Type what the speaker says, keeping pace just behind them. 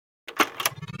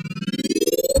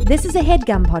This is a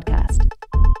HeadGum podcast.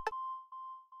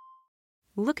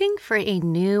 Looking for a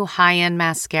new high-end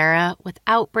mascara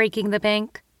without breaking the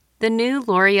bank? The new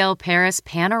L'Oreal Paris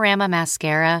Panorama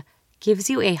Mascara gives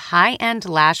you a high-end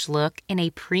lash look in a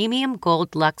premium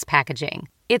gold luxe packaging.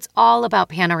 It's all about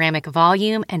panoramic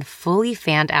volume and fully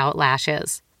fanned-out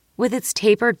lashes. With its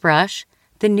tapered brush,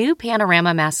 the new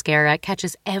Panorama Mascara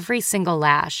catches every single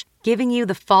lash, giving you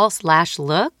the false lash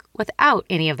look without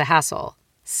any of the hassle.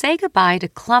 Say goodbye to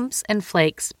clumps and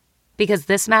flakes because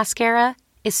this mascara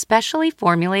is specially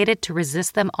formulated to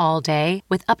resist them all day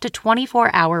with up to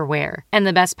 24-hour wear. And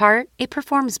the best part? It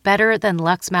performs better than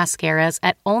Luxe mascaras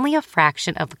at only a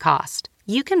fraction of the cost.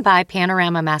 You can buy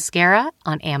Panorama Mascara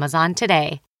on Amazon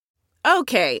today.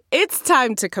 Okay, it's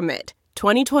time to commit.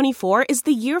 2024 is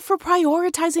the year for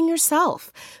prioritizing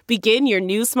yourself. Begin your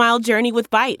new smile journey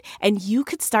with Byte, and you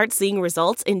could start seeing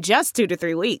results in just 2 to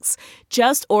 3 weeks.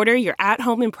 Just order your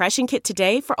at-home impression kit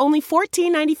today for only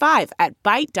 $14.95 at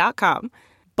Byte.com.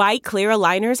 Byte Clear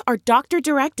aligners are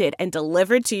doctor-directed and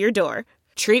delivered to your door.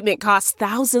 Treatment costs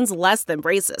thousands less than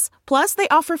braces. Plus, they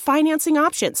offer financing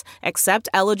options, accept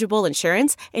eligible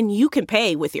insurance, and you can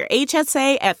pay with your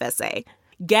HSA FSA.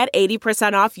 Get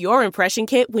 80% off your impression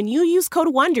kit when you use code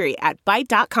WONDERY at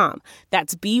Byte.com.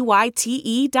 That's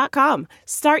BYTE.com.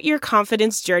 Start your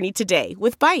confidence journey today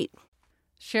with Byte.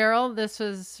 Cheryl, this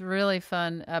was a really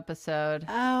fun episode.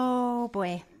 Oh,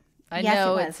 boy. I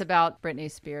know it's about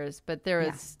Britney Spears, but there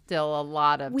is still a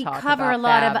lot of talk about We cover a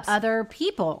lot Babs. of other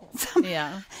people.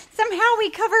 Yeah. Somehow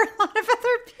we cover a lot of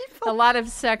other people. A lot of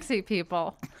sexy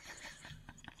people.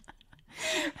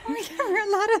 We cover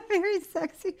a lot of very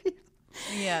sexy people.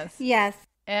 Yes. Yes.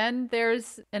 And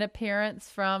there's an appearance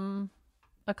from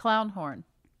a clown horn.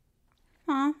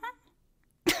 Uh-huh.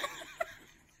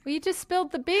 Well, you just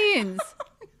spilled the beans.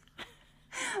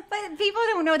 But people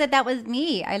don't know that was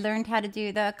me. I learned how to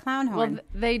do the clown horn. Well,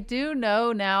 they do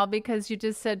know now because you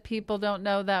just said people don't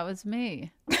know that was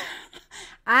me.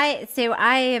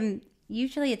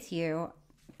 Usually it's you,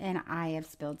 and I have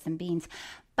spilled some beans.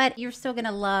 But you're still going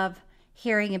to love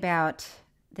hearing about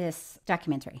this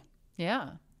documentary. Yeah.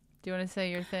 Do you want to say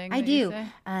your thing? I do.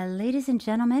 Ladies and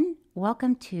gentlemen,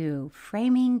 welcome to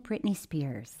Framing Britney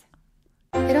Spears.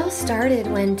 It all started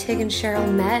when Tig and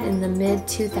Cheryl met in the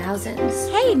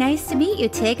mid-2000s. Hey, nice to meet you,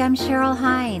 Tig. I'm Cheryl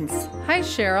Hines. Hi,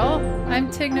 Cheryl. I'm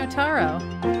Tig Notaro.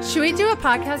 Should we do a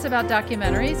podcast about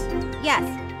documentaries? Yes.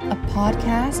 A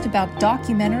podcast about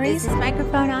documentaries? Is this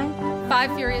microphone on?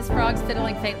 5 furious frogs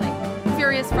fiddling faintly.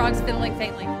 Furious frogs fiddling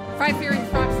faintly. 5 furious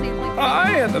frogs fiddling faintly.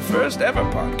 I am the first ever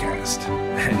podcast,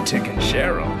 and Tig and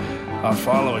Cheryl are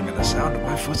following in the sound of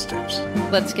my footsteps.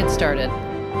 Let's get started.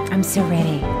 I'm so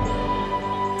ready.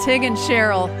 Tig and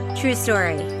Cheryl. True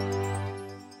story.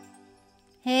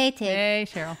 Hey, Tig. Hey,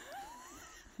 Cheryl.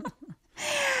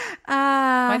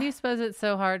 Why do you suppose it's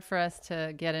so hard for us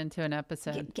to get into an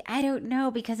episode? I don't know,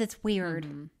 because it's weird.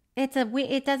 Mm-hmm.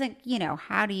 It doesn't,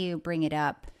 how do you bring it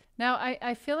up? Now,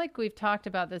 I feel like we've talked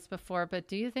about this before, but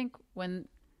do you think when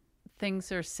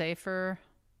things are safer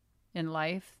in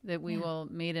life that we will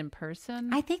meet in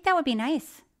person? I think that would be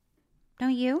nice.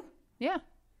 Don't you? Yeah.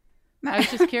 I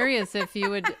was just curious if you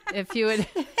would feel if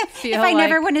I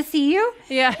never want to see you.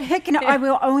 Yeah. I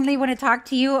will only want to talk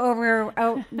to you over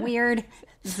a weird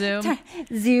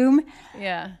Zoom.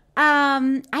 Yeah.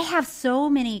 I have so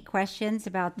many questions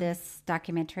about this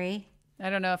documentary. I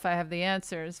don't know if I have the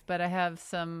answers, but I have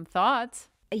some thoughts.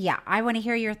 Yeah, I want to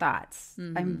hear your thoughts.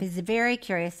 Mm-hmm. I'm very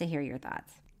curious to hear your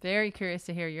thoughts. Very curious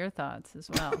to hear your thoughts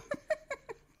as well.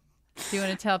 Do you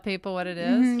want to tell people what it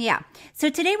is? Yeah.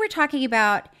 So today we're talking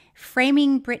about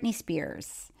Framing Britney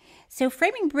Spears. So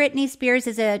Framing Britney Spears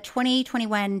is a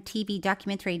 2021 TV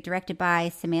documentary directed by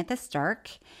Samantha Stark.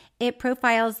 It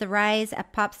profiles the rise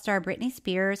of pop star Britney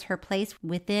Spears, her place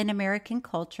within American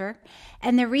culture,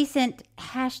 and the recent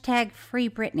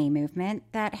 #FreeBritney movement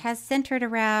that has centered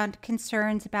around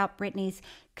concerns about Britney's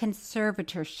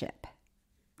conservatorship.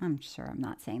 I'm sure I'm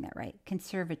not saying that right.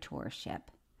 Conservatorship.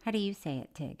 How do you say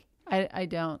it, Tig? I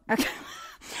don't. Okay.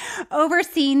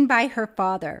 Overseen by her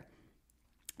father.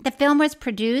 The film was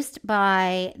produced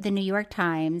by the New York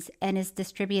Times and is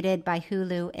distributed by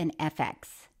Hulu and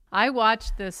FX. I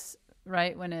watched this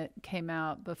right when it came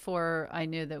out before I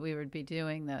knew that we would be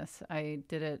doing this. I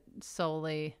did it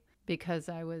solely because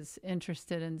I was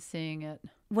interested in seeing it.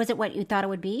 Was it what you thought it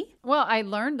would be? Well, I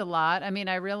learned a lot. I mean,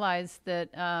 I realized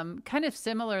that kind of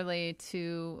similarly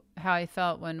to how I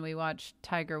felt when we watched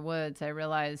Tiger Woods, I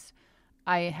realized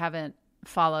I haven't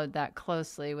followed that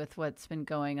closely with what's been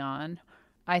going on.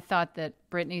 I thought that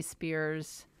Britney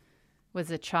Spears was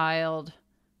a child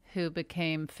who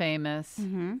became famous.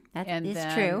 That and is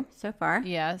then- true so far.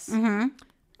 Yes.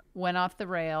 Went off the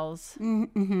rails.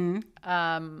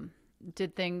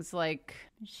 Did things like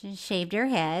She shaved her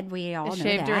head. We all know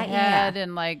shaved her that. head Yeah.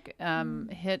 and like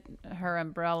hit her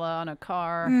umbrella on a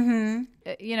car.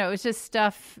 You know, it was just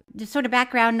stuff. Just sort of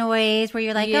background noise where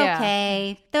you're like, Yeah.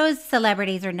 okay, those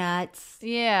celebrities are nuts.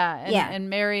 Yeah, and Yeah.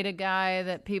 married a guy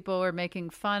that people were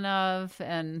making fun of.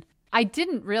 And I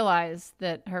didn't realize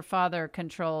that her father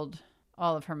controlled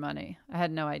all of her money. I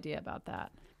had no idea about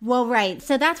that. Well, right.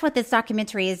 So that's what this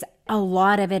documentary is. A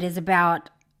lot of it is about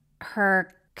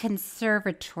her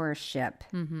conservatorship.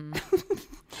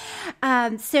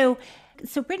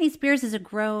 So Britney Spears is a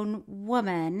grown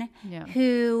woman Yeah.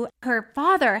 who her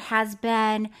father has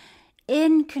been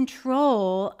in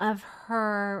control of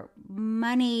her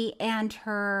money and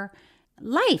her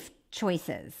life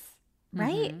choices,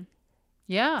 right?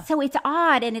 Yeah. So it's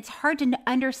odd and it's hard to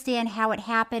understand how it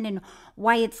happened and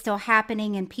why it's still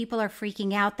happening, and people are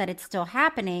freaking out that it's still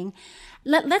happening.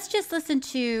 Let's just listen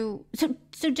to so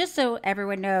just so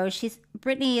everyone knows,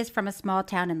 Britney is from a small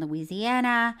town in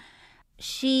Louisiana.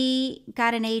 She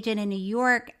got an agent in New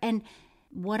York, and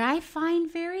what I find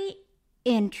very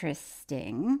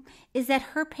interesting is that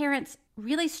her parents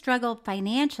really struggled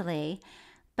financially,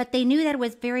 but they knew that it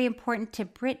was very important to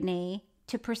Britney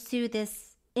to pursue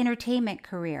this entertainment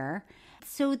career.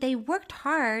 So they worked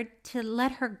hard to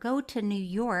let her go to New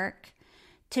York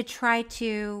to try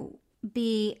to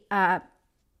be a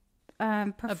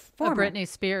performer. Britney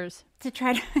Spears. To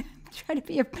try to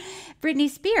be a Britney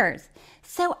Spears.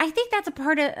 So I think that's a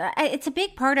part of it's a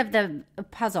big part of the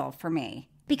puzzle for me,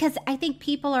 because I think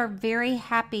people are very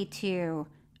happy to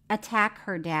attack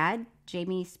her dad,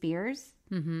 Jamie Spears.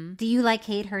 Do you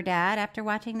hate her dad after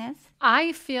watching this?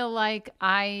 I feel like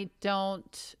I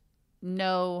don't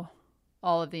know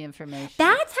all of the information.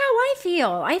 That's how I feel.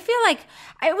 I feel like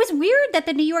it was weird that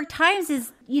the New York Times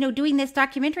is, doing this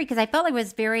documentary, because I felt like it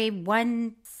was very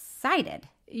one-sided.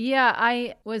 Yeah,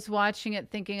 I was watching it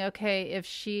thinking, okay, if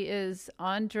she is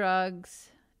on drugs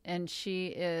and she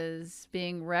is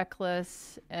being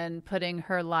reckless and putting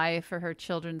her life or her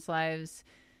children's lives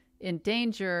in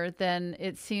danger, then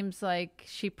it seems like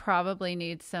she probably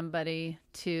needs somebody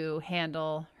to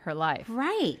handle her life.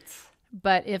 Right.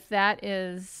 But if that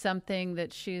is something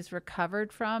that she's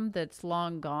recovered from that's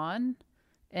long gone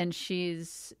and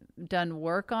she's done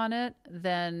work on it,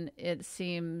 then it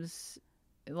seems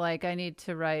like I need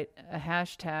to write a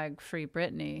hashtag Free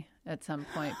Britney at some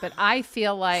point. But I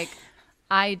feel like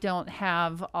I don't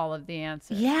have all of the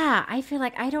answers. Yeah, I feel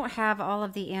like I don't have all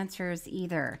of the answers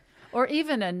either. Or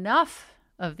even enough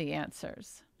of the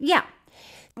answers. Yeah.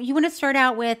 You want to start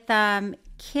out with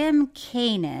Kim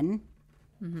Kanan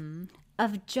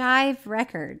of Jive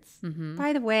Records.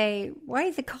 By the way, why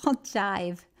is it called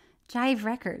Jive? Jive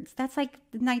Records. That's like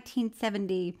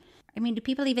 1970. I mean, do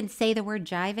people even say the word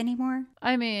jive anymore?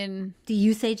 I mean... Do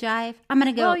you say jive? I'm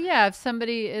going to go... Well, yeah, if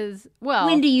somebody is... Well...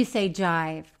 When do you say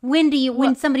jive?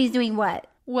 When somebody's doing what?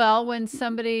 Well, when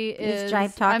somebody is...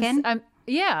 jive talking?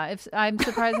 Yeah, I'm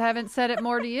surprised I haven't said it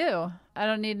more to you. I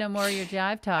don't need no more of your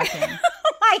jive talking.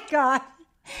 Oh my God.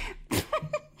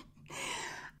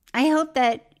 I hope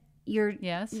that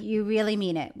you really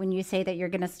mean it when you say that you're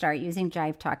going to start using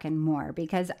jive talking more,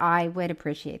 because I would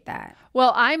appreciate that.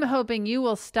 Well, I'm hoping you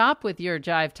will stop with your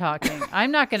jive talking.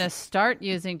 I'm not going to start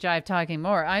using jive talking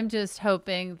more. I'm just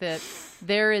hoping that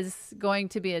there is going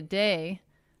to be a day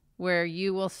where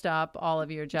you will stop all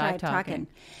of your jive talking.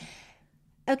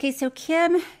 Okay, so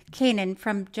Kim Kanan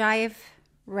from Jive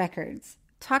Records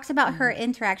talks about her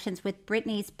interactions with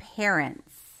Britney's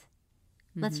parents.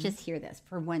 Let's just hear this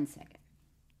for 1 second.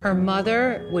 Her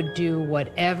mother would do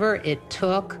whatever it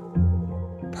took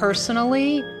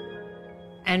personally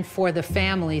and for the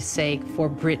family's sake for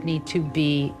Britney to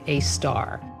be a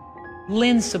star.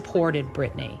 Lynn supported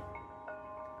Britney.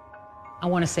 I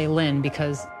want to say Lynn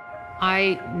because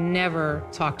I never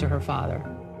talked to her father.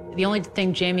 The only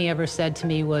thing Jamie ever said to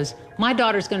me was, my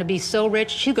daughter's going to be so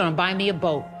rich, she's going to buy me a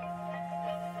boat.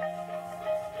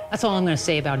 That's all I'm going to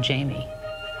say about Jamie.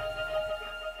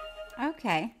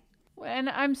 Okay. And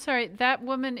I'm sorry, that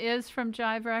woman is from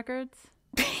Jive Records?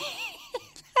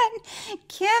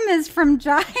 Kim is from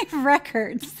Jive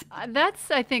Records.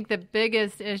 That's, I think, the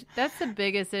biggest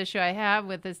issue I have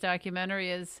with this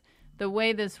documentary is the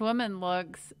way this woman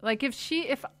looks. Like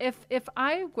if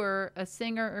I were a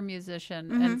singer or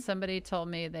musician and somebody told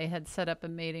me they had set up a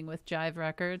meeting with Jive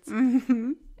Records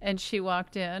and she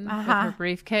walked in with her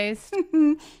briefcase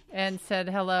and said,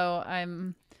 hello,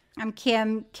 I'm I'm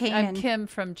Kim Kanan. I'm Kim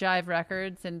from Jive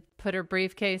Records, and put her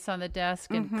briefcase on the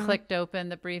desk and clicked open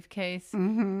the briefcase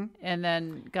and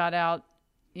then got out,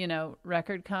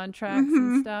 record contracts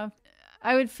and stuff.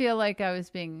 I would feel like I was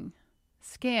being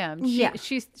scammed. Yeah.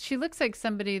 She looks like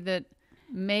somebody that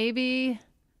maybe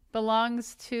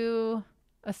belongs to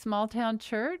a small town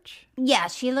church. Yeah,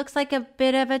 she looks like a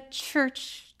bit of a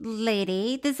church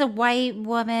lady. This is a white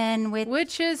woman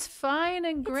which is fine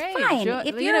and great. It's fine.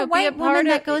 If you're a white woman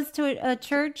that goes to a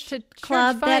church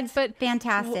club, fine, that's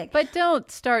fantastic. But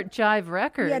don't start Jive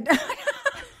Records. Yeah,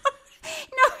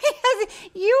 no, because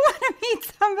you want to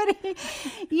meet somebody.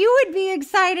 You would be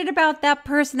excited about that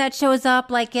person that shows up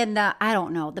like in the, I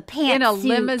don't know, the pantsuit. In a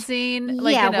limousine.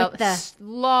 Like in a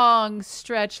long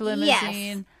stretch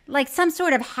limousine. Yes. Like some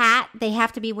sort of hat. They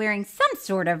have to be wearing some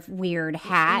sort of weird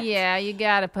hat. Yeah, you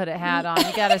got to put a hat on.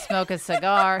 You got to smoke a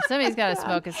cigar. Somebody's got to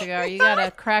smoke a cigar. You got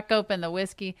to crack open the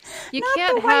whiskey. You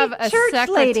can't have a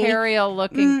secretarial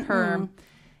looking perm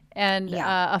and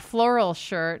a floral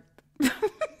shirt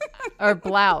or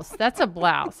blouse. That's a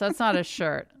blouse. That's not a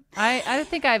shirt. I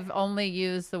think I've only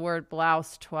used the word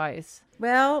blouse twice.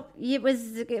 Well, it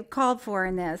was called for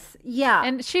in this. Yeah.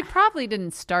 And she probably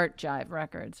didn't start Jive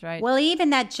Records, right? Well, even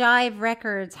that Jive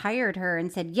Records hired her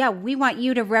and said, yeah, we want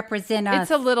you to represent us.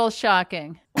 It's a little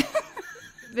shocking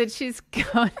that she's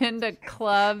going into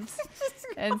clubs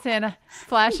and saying,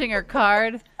 flashing her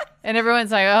card. And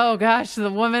everyone's like, oh, gosh,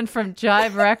 the woman from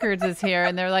Jive Records is here.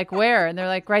 And they're like, where? And they're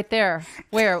like, right there.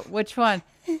 Where? Which one?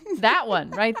 That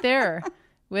one, right there.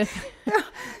 With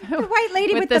the white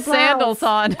lady with the blouse. Sandals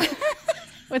on.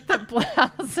 With the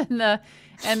blouse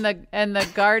and the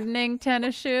gardening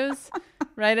tennis shoes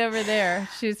right over there.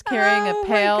 She's carrying a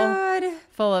pail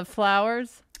full of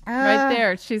flowers. Right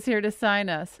there. She's here to sign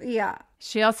us. Yeah.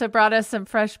 She also brought us some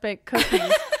fresh baked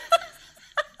cookies.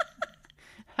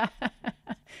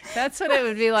 That's what it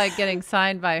would be like getting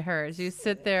signed by her. As you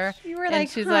sit there and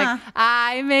she's like,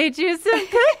 I made you some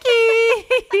cookies.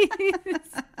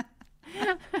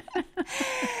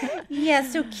 Yeah,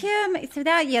 so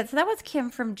that was Kim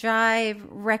from Jive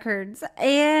Records,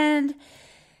 and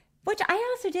which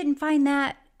I also didn't find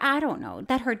that, I don't know,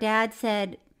 that her dad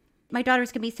said, my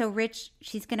daughter's gonna be so rich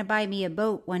she's gonna buy me a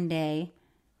boat one day.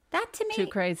 That to me, too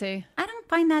crazy. I don't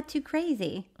find that too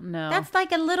crazy. No, that's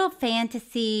like a little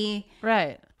fantasy,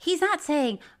 right? He's not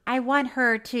saying I want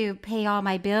her to pay all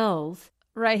my bills,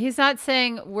 right? He's not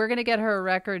saying we're gonna get her a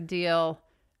record deal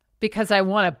because I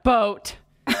want a boat.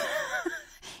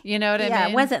 You know what I mean? Yeah,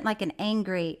 it wasn't like an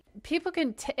angry. People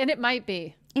can, and it might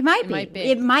be. It might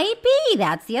be.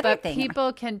 That's the other thing. But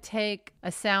people can take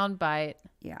a sound bite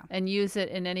and use it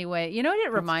in any way. You know what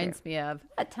it reminds me of?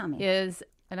 Tell me.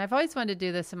 And I've always wanted to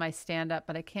do this in my stand-up,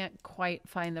 but I can't quite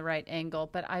find the right angle.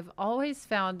 But I've always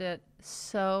found it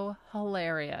so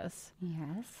hilarious.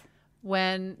 Yes.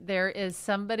 When there is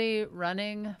somebody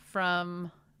running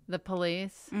from the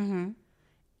police. Mm-hmm.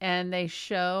 And they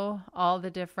show all the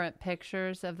different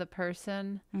pictures of the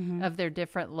person, of their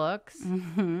different looks.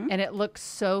 Mm-hmm. And it looks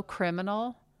so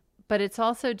criminal. But it's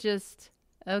also just,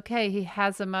 okay, he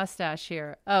has a mustache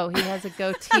here. Oh, he has a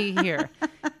goatee here.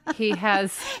 He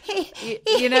has,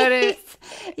 you know what I mean?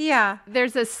 Yeah.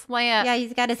 There's a slant. Yeah,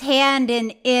 he's got his hand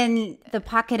in the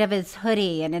pocket of his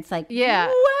hoodie. And it's like,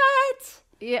 what?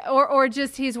 Yeah, or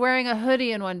just he's wearing a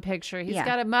hoodie in one picture. He's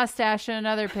got a mustache in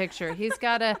another picture. He's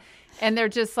got a... And they're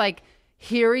just like,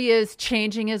 here he is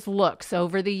changing his looks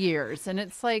over the years. And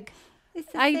it's like,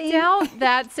 I doubt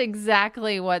that's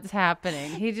exactly what's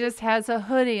happening. He just has a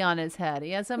hoodie on his head.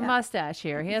 He has a mustache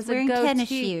here. He has a goatee. Tennis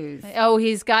shoes. Oh,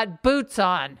 he's got boots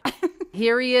on.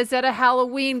 Here he is at a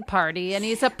Halloween party and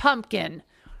he's a pumpkin.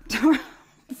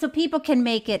 So people can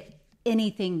make it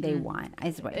anything they want,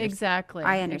 is what exactly.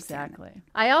 I understand. Exactly.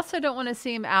 I also don't want to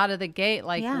see him out of the gate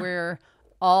like we're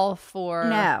all for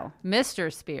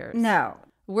Mr. Spears. No.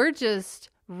 We're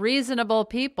just reasonable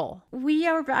people. We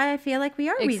are, I feel like we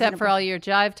are reasonable. Except for all your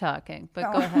jive talking,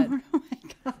 but go ahead. Oh my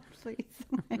God, please.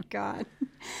 Oh my God.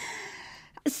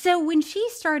 So when she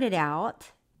started out,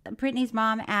 Britney's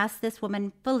mom asked this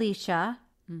woman, Felicia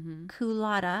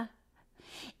Culotta,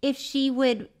 if she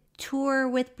would tour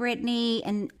with Britney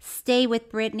and stay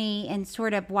with Britney and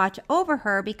sort of watch over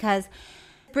her because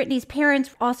Britney's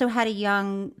parents also had a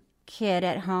young kid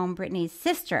at home, Britney's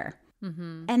sister.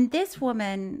 Mm-hmm. And this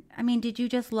woman, I mean, did you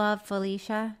just love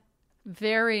Felicia?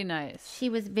 Very nice. She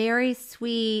was very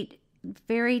sweet,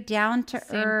 very down to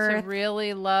earth. Seemed to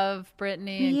really love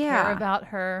Britney and care about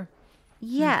her.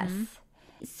 Yes. Mm-hmm.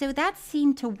 So that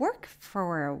seemed to work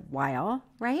for a while,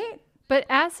 right? But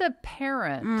as a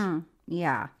parent,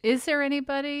 is there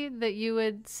anybody that you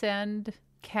would send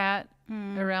Kat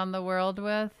around the world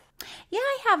with? Yeah,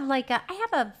 I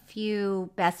have a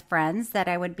few best friends that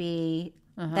I would be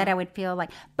that I would feel like,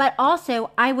 but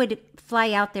also I would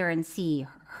fly out there and see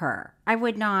her. I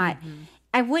would not.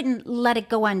 I wouldn't let it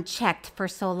go unchecked for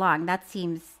so long. That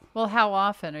seems. Well, how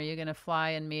often are you going to fly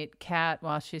and meet Kat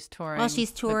while she's touring? The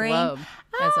globe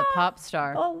as a pop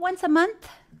star. Oh, once a month.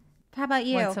 How about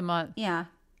you? Once a month. Yeah.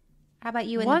 How about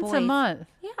you and once the boys? A month.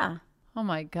 Yeah. Oh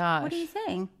my gosh. What are you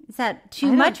saying? Is that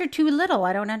too much or too little?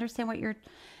 I don't understand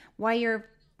why you're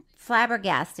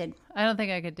flabbergasted. I don't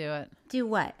think I could do it. Do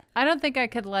what? I don't think I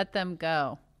could let them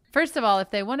go. First of all, if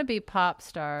they want to be pop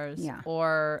stars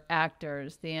or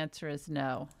actors, the answer is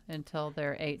no until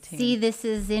they're 18. See, this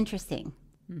is interesting.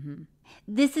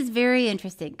 This is very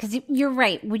interesting because you're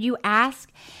right. When you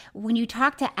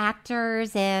talk to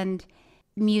actors and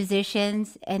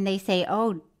musicians and they say,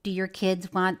 oh, do your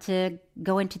kids want to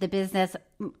go into the business?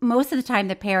 Most of the time,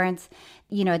 the parents,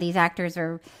 these actors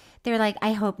they're like,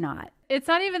 I hope not. It's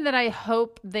not even that I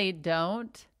hope they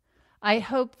don't. I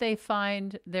hope they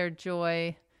find their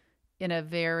joy in a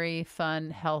very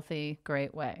fun, healthy,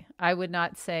 great way. I would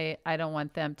not say I don't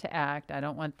want them to act. I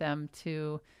don't want them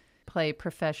to play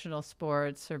professional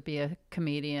sports or be a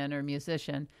comedian or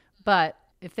musician. But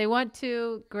if they want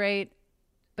to, great.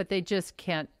 But they just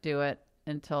can't do it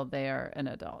until they are an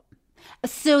adult.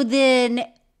 So then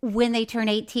when they turn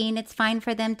 18, it's fine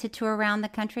for them to tour around the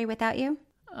country without you?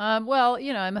 Well,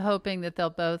 I'm hoping that they'll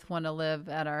both want to live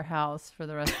at our house for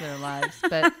the rest of their lives.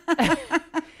 But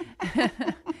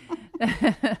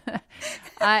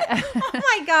oh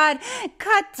my God.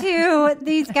 Cut to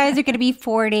these guys are going to be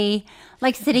 40,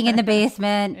 like sitting in the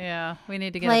basement. Yeah, we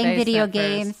need to get playing a video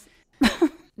games.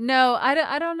 No,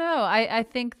 I don't know. I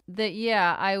think that,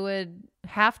 I would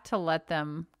have to let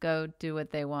them go do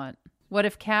what they want. What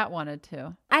if Kat wanted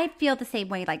to? I feel the same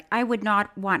way. Like, I would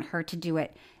not want her to do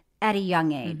it at a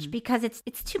young age because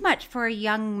it's too much for a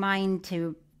young mind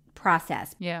to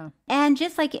process. Yeah. And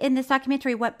just like in this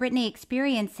documentary, what Britney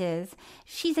experiences,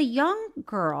 she's a young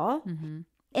girl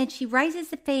and she rises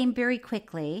to fame very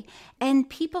quickly. And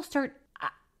people start,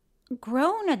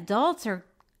 grown adults are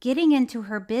getting into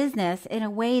her business in a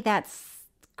way that's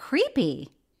creepy.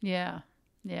 Yeah.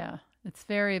 Yeah. It's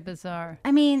very bizarre.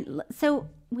 I mean, so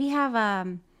we have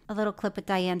a little clip with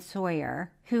Diane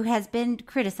Sawyer, who has been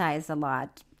criticized a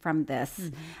lot from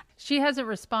this. She hasn't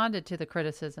responded to the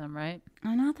criticism, right?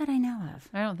 Oh, not that I know of.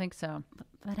 I don't think so.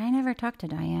 But I never talked to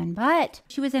Diane. But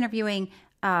she was interviewing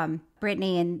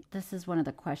Britney, and this is one of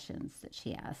the questions that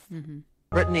she asked.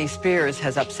 Britney Spears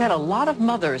has upset a lot of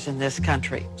mothers in this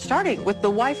country, starting with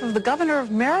the wife of the governor of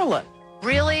Maryland.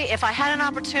 Really, if I had an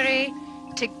opportunity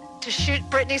to shoot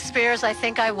Britney Spears, I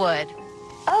think I would.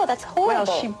 Oh, that's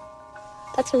horrible. Well,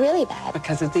 that's really bad.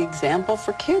 Because of the example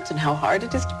for kids and how hard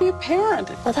it is to be a parent.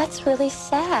 Well, that's really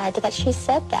sad that she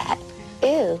said that.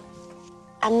 Ew.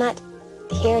 I'm not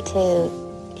here to,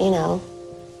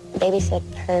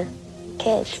 babysit her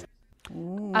kids.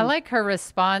 I like her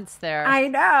response there. I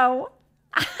know.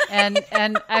 and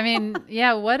I mean,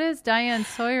 what is Diane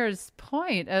Sawyer's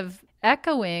point of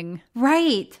echoing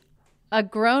a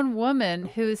grown woman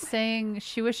who's saying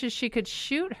she wishes she could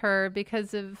shoot her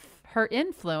because of her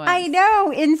influence? I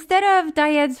know. Instead of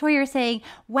Diane Sawyer saying,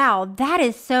 wow, that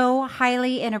is so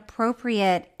highly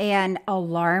inappropriate and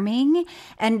alarming,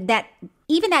 and that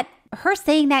even that her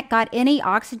saying that got any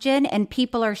oxygen and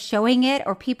people are showing it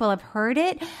or people have heard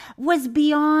it was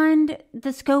beyond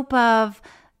the scope of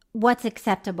what's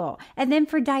acceptable. And then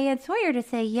for Diane Sawyer to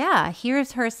say,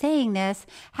 here's her saying this.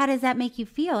 How does that make you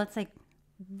feel? It's like,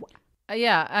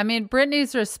 yeah. I mean,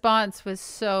 Britney's response was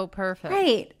so perfect.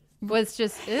 Right. Was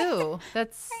just, ew.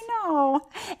 That's. I know.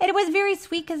 And it was very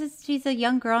sweet because she's a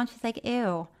young girl and she's like,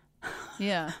 ew.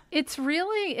 Yeah. It's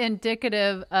really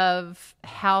indicative of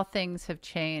how things have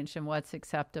changed and what's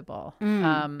acceptable.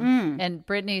 And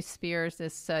Britney Spears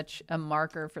is such a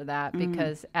marker for that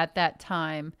because at that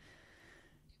time,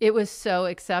 it was so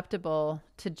acceptable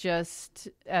to just,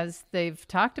 as they've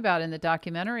talked about in the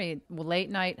documentary, late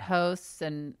night hosts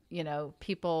and,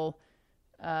 people,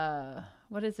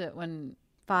 what is it when...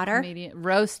 Fodder?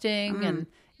 Roasting and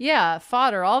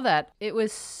fodder, all that. It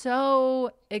was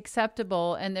so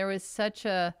acceptable and there was such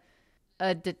a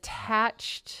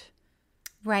detached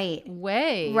way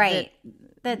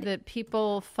that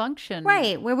people function.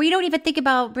 Right, where we don't even think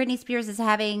about Britney Spears as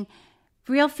having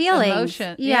real feelings.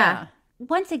 Emotion, yeah.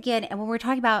 Once again, and when we're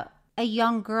talking about a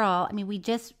young girl, I mean, we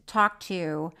just talked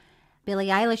to Billie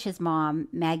Eilish's mom,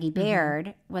 Maggie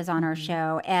Baird, was on our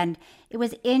show. And it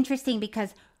was interesting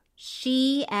because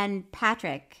she and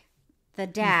Patrick, the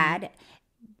dad,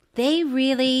 they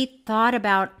really thought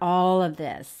about all of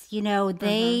this.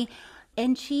 They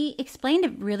And she explained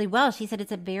it really well. She said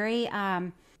it's a very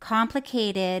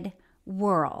complicated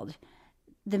world,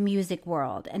 the music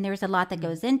world, and there's a lot that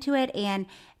goes into it. And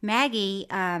Maggie,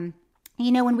 when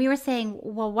we were saying,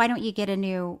 well, why don't you get a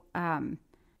new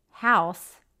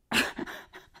house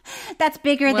that's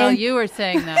bigger than... Well, you were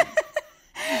saying that.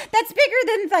 That's bigger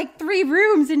than like 3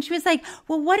 rooms. And she was like,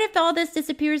 well, what if all this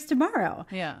disappears tomorrow?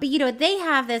 Yeah. But, they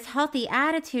have this healthy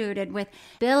attitude and with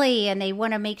Billie, and they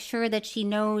want to make sure that she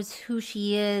knows who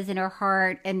she is in her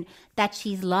heart and that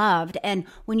she's loved. And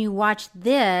when you watch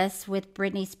this with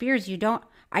Britney Spears,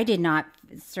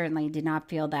 certainly did not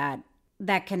feel that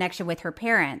connection with her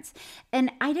parents.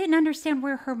 And I didn't understand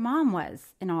where her mom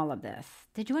was in all of this.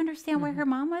 Did you understand where her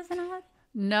mom was in all of it?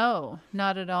 No,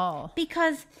 not at all.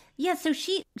 Because, so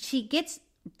she gets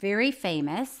very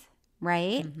famous,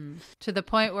 right? Mm-hmm. To the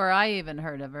point where I even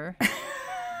heard of her.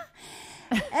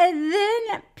 And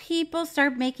then people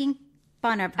start making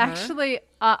fun of her. Actually,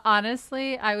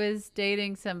 honestly, I was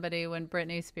dating somebody when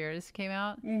Britney Spears came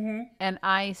out. Mm-hmm. And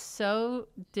I so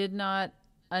did not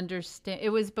understand. It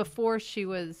was before she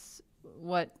was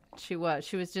what she was.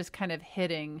 She was just kind of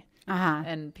hitting.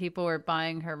 And people were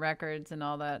buying her records and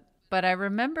all that. But I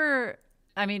remember,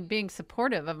 being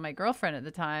supportive of my girlfriend at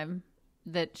the time,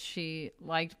 that she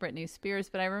liked Britney Spears.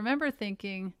 But I remember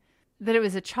thinking that it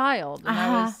was a child. And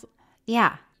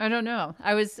I don't know.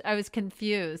 I was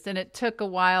confused. And it took a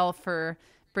while for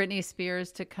Britney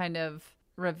Spears to kind of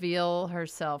reveal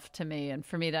herself to me and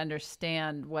for me to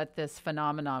understand what this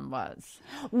phenomenon was.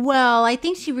 Well, I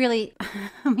think she really,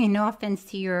 no offense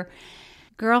to your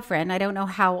girlfriend, I don't know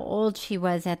how old she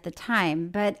was at the time,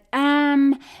 but a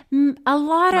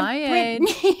lot of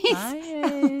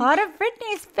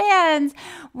Britney's fans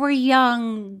were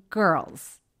young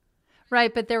girls.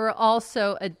 Right, but there were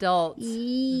also adults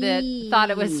that thought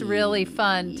it was really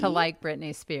fun to like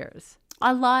Britney Spears.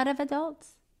 A lot of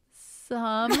adults?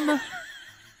 Some.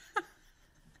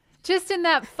 Just in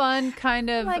that fun kind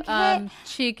of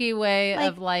cheeky way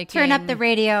of liking. Turn up the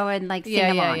radio and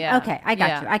sing along. Yeah. Okay, I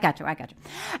got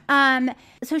you.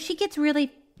 So she gets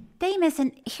really famous,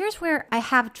 and here's where I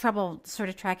have trouble sort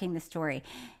of tracking the story.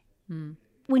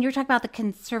 When you're talking about the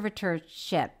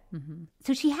conservatorship,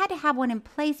 so she had to have one in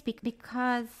place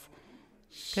because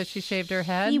she shaved her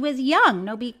head? She was young.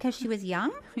 No, because she was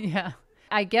young? Yeah.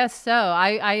 I guess so.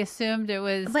 I assumed it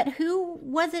was... But who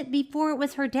was it before it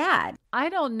was her dad? I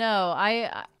don't know.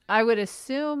 I would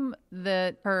assume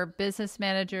that her business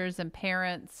managers and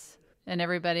parents and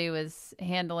everybody was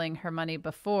handling her money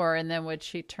before, and then when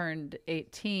she turned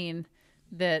 18,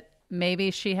 that maybe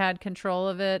she had control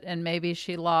of it, and maybe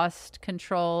she lost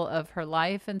control of her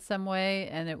life in some way,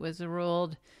 and it was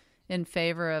ruled in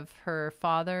favor of her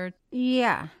father.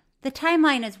 Yeah. The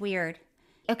timeline is weird.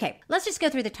 Okay, let's just go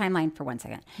through the timeline for 1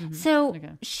 second. So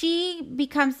she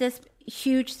becomes this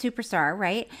huge superstar,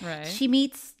 right? Right. She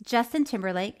meets Justin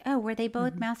Timberlake. Oh, were they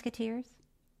both Mouseketeers?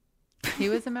 He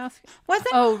was a mouse. Was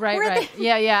it? Oh, right.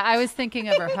 Yeah. I was thinking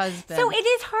of her husband. So it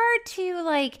is hard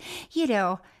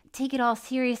to take it all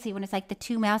seriously when it's like the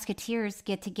 2 Mouseketeers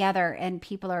get together and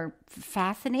people are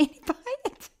fascinated by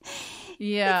it.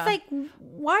 Yeah. It's like,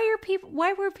 why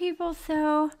were people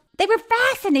so... They were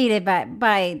fascinated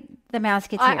by the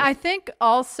Mouseketeers. I think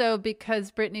also because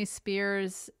Britney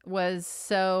Spears was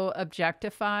so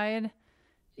objectified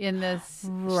in this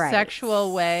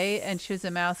sexual way, and she was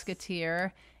a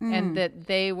Mouseketeer, and that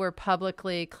they were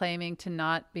publicly claiming to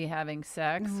not be having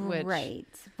sex.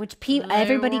 Which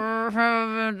everybody were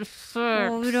having sex.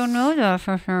 Well, we don't know that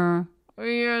for sure.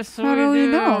 Yes, How do we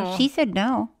know? She said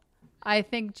no. I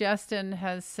think Justin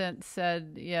has since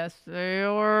said, yes, they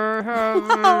were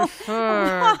having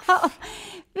sex.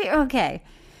 Okay.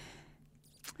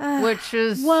 Which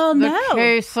is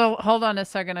case. So, hold on a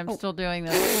second. I'm still doing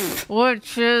this.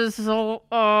 Which is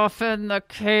often the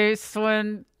case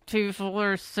when people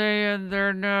are saying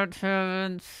they're not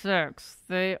having sex.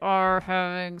 They are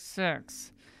having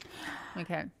sex.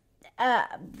 Okay.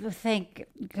 Thank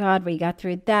God we got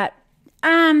through that.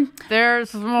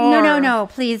 There's more. No.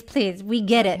 Please. We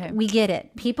get it. Okay. We get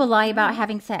it. People lie about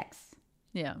having sex.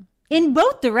 Yeah. In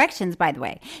both directions, by the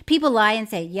way. People lie and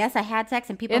say, yes, I had sex,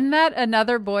 and people... Isn't that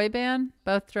another boy band?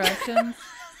 Both directions?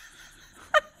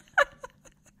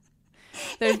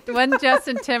 There's one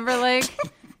Justin Timberlake.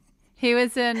 He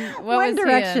was in... One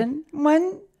Direction.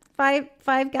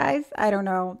 Five Guys? I don't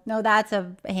know. No, that's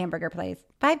a hamburger place.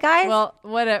 Five Guys? Well,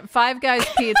 Five Guys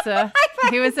Pizza.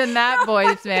 He was in that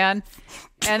boys band.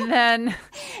 And then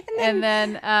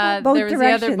there was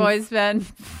the other boys band,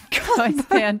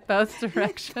 Both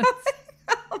Directions.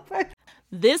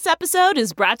 This episode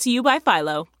is brought to you by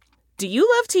Philo. Do you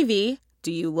love TV,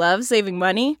 Do you love saving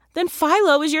money? Then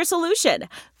Philo is your solution.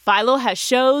 Philo has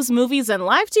shows, movies, and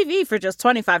live TV for just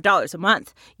 $25 a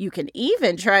month. You can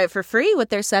even try it for free with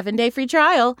their 7-day free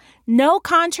trial. No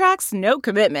contracts, no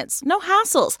commitments, no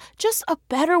hassles. Just a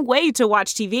better way to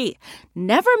watch TV.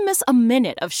 Never miss a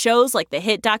minute of shows like the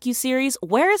hit docuseries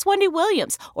Where is Wendy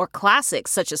Williams? Or classics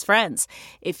such as Friends.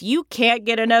 If you can't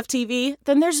get enough TV,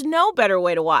 then there's no better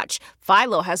way to watch.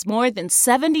 Philo has more than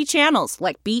 70 channels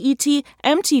like BET,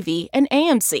 MTV, and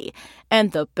AMC.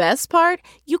 And the best part?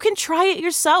 You can try it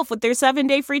yourself with their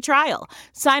 7-day free trial.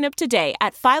 Sign up today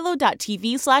at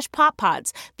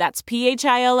philo.tv/poppods. That's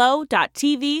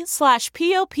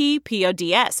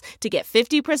philo.tv/POPPODS to get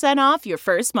 50% off your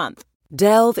first month.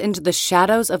 Delve into the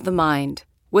shadows of the mind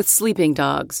with Sleeping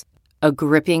Dogs, a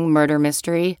gripping murder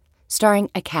mystery starring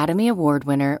Academy Award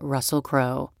winner Russell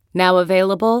Crowe. Now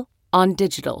available on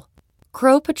digital.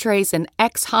 Crowe portrays an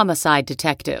ex-homicide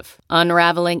detective,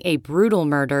 unraveling a brutal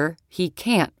murder he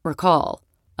can't recall.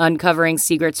 Uncovering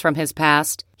secrets from his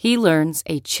past, he learns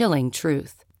a chilling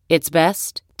truth. It's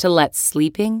best to let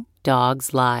sleeping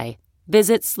dogs lie.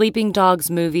 Visit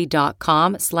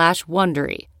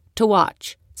sleepingdogsmovie.com/Wondery to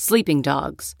watch Sleeping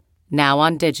Dogs, now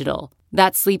on digital.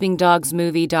 That's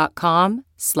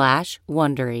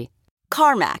sleepingdogsmovie.com/Wondery.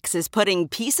 CarMax is putting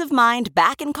peace of mind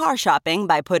back in car shopping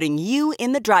by putting you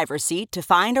in the driver's seat to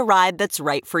find a ride that's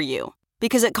right for you.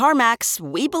 Because at CarMax,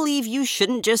 we believe you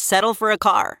shouldn't just settle for a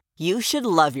car. You should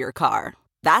love your car.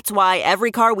 That's why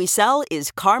every car we sell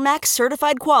is CarMax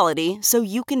certified quality, so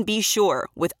you can be sure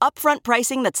with upfront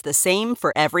pricing that's the same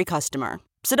for every customer.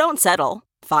 So don't settle.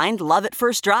 Find love at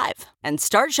first drive and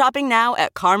start shopping now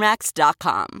at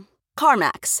CarMax.com.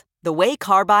 CarMax, the way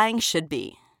car buying should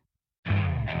be.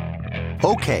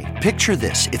 Okay, picture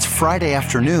this. It's Friday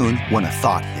afternoon when a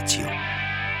thought hits you.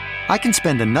 I can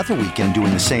spend another weekend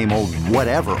doing the same old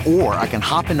whatever, or I can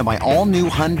hop into my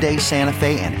all-new Hyundai Santa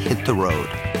Fe and hit the road.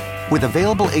 With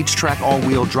available H-Track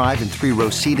all-wheel drive and 3-row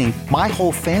seating, my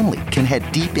whole family can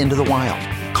head deep into the wild.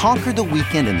 Conquer the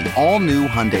weekend in the all-new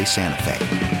Hyundai Santa Fe.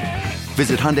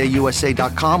 Visit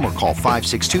HyundaiUSA.com or call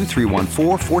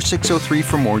 562-314-4603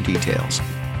 for more details.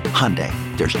 Hyundai,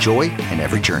 there's joy in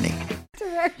every journey.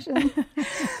 Direction.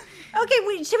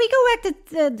 Okay, should we go back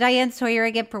to Diane Sawyer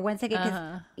again for 1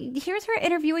 second? Here's her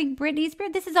interviewing Britney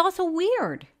Spears. This is also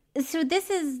weird. So this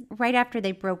is right after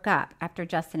they broke up, after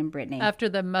Justin and Britney. After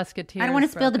the Musketeers. I don't want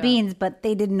to spill the beans, but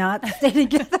they did not stay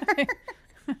together.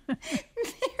 They're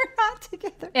not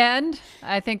together. And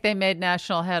I think they made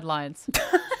national headlines.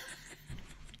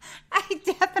 I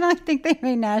definitely think they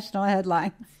made national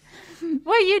headlines.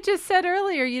 Well, you just said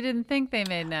earlier you didn't think they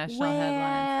made national headlines.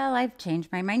 Well, I've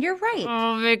changed my mind. You're right.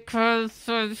 Oh, because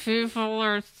people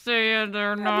are saying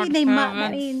they're not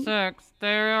having sex.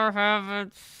 They are having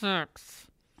sex.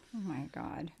 Oh, my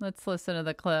God. Let's listen to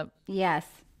the clip. Yes.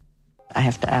 I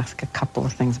have to ask a couple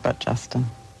of things about Justin.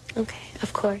 Okay,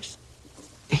 of course.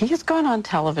 He has gone on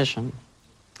television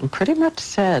and pretty much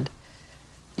said,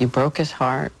 you broke his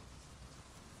heart.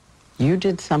 You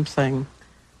did something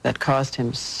that caused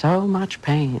him so much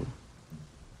pain,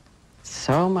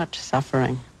 so much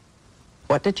suffering.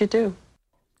 What did you do?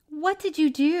 What did you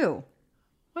do?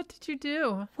 What did you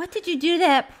do? What did you do to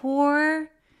that poor,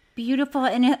 beautiful,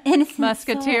 innocent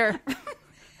Musketeer?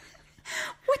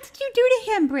 What did you do to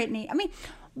him, Britney? I mean,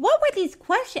 what were these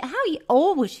questions? How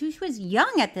old was she? She was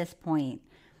young at this point.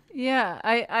 Yeah,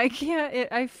 I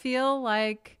can't. I feel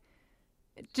like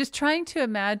just trying to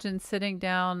imagine sitting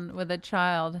down with a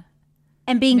child.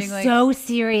 And being so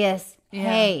serious. Yeah.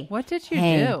 Hey, what did you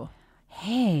do?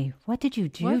 Hey, what did you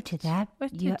do to that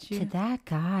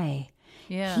guy?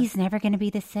 Yeah. He's never going to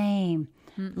be the same.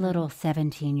 Little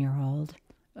 17-year-old.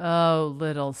 Oh,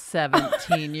 little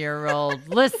 17-year-old.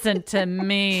 Listen to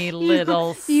me,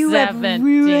 little 17. You have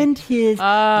ruined his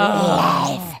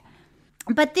life.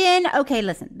 But then, okay,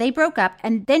 listen. They broke up,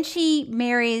 and then she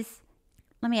marries.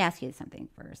 Let me ask you something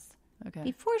first. Okay.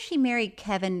 Before she married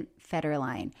Kevin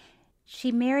Federline,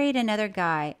 she married another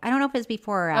guy. I don't know if it was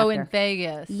before or after. Oh, in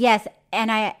Vegas. Yes. And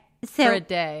for a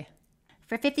day.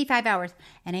 For 55 hours.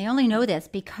 And I only know this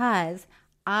because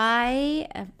I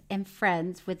am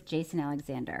friends with Jason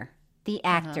Alexander, the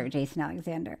actor Jason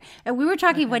Alexander. And we were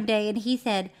talking one day and he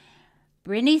said,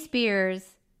 Britney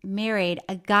Spears married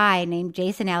a guy named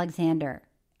Jason Alexander.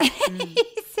 He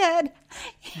said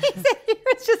he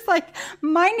was just like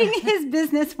minding his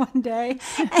business one day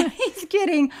and he's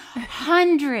getting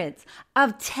hundreds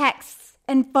of texts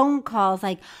and phone calls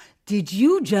like, did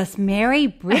you just marry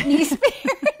Britney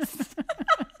Spears?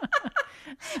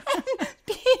 And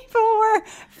people were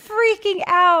freaking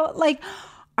out like,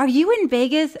 are you in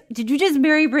Vegas? Did you just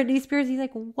marry Britney Spears? He's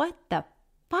like, what the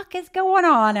fuck is going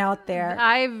on out there?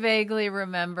 I vaguely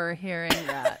remember hearing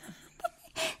that.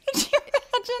 Could you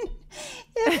imagine?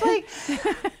 It's like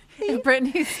if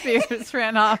Britney Spears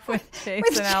ran off with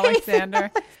Jason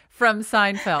Alexander from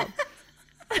Seinfeld.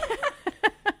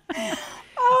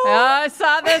 I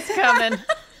saw this coming.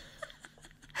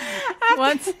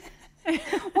 Once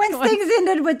things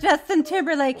ended with Justin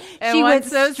Timberlake, and she went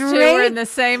once those two were in the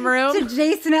same room to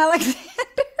Jason Alexander.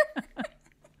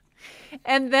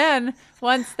 And then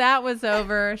once that was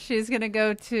over, she's going to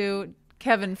go to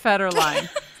Kevin Federline.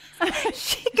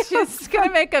 She's going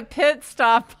to make a pit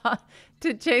stop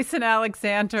to Jason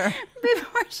Alexander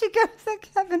before she goes to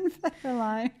Kevin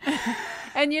Federline.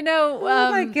 And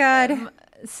oh my God.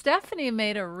 Stephanie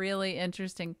made a really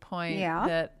interesting point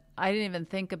that I didn't even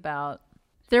think about.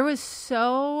 There was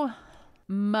so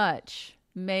much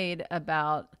made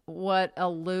about what a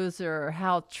loser,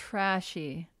 how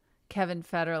trashy Kevin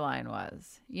Federline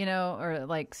was, or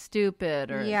like stupid,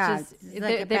 or just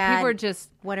like people were just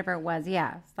whatever it was.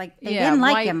 Yeah, it's like they didn't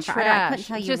like him. I couldn't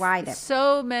tell you just why.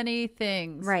 So many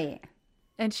things, right?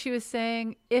 And she was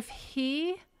saying if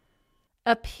he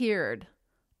appeared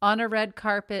on a red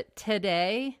carpet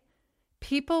today,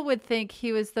 people would think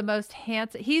he was the most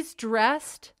handsome. He's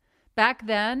dressed back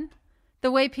then the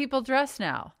way people dress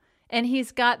now, and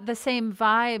he's got the same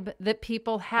vibe that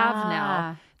people have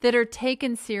now, that are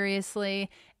taken seriously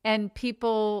and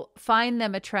people find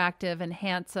them attractive and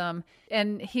handsome.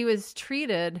 And he was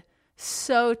treated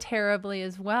so terribly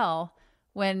as well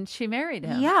when she married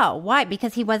him. Yeah. Why?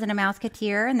 Because he wasn't a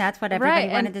Mouseketeer, and that's what everybody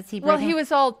wanted to see. Well, he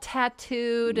was all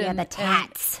tattooed. Yeah, the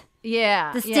tats.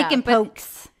 The stick and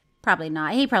pokes. Probably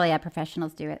not. He probably had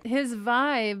professionals do it. His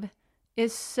vibe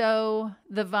is so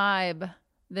the vibe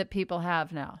that people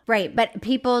have now. Right. But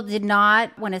people did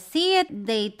not want to see it.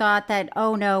 They thought that,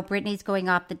 oh no, Britney's going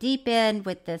off the deep end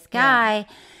with this guy.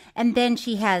 Yeah. And then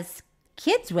she has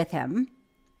kids with him.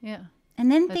 Yeah. And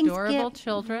then adorable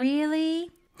children.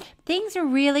 Things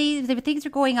are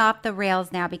going off the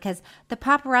rails now because the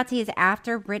paparazzi is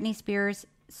after Britney Spears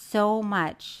so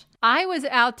much. I was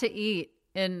out to eat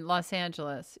in Los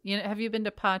Angeles. Have you been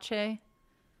to Pache?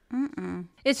 Mm-mm.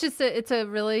 It's a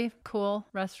really cool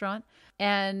restaurant.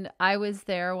 And I was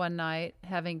there one night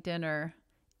having dinner,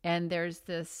 and there's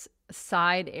this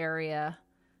side area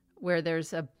where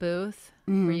there's a booth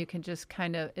where you can just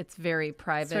it's very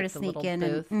private, sort of the sneak little in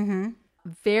booth. And,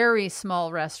 Very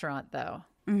small restaurant, though.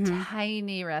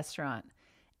 Tiny restaurant.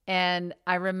 And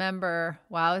I remember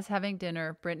while I was having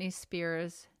dinner, Britney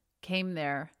Spears came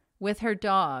there with her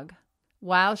dog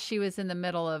while she was in the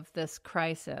middle of this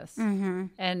crisis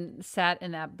and sat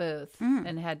in that booth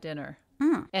and had dinner.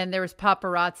 And there was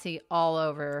paparazzi all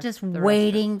over. Just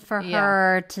waiting for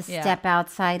her to step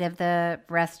outside of the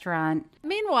restaurant.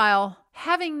 Meanwhile,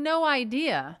 having no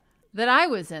idea that I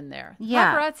was in there.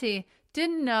 Yeah. Paparazzi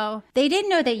didn't know. They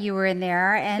didn't know that you were in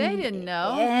there. And they didn't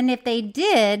know. And if they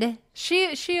did.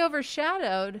 She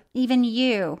overshadowed. Even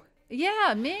you.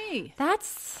 Yeah, me.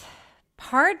 That's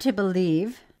hard to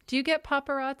believe. Do you get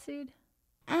paparazzi'd?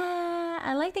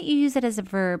 I like that you use it as a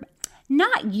verb.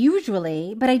 Not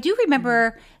usually, but I do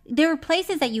remember there are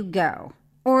places that you go.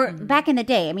 Or back in the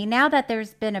day. I mean, now that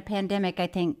there's been a pandemic, I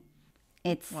think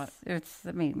there's no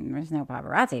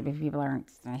paparazzi because people aren't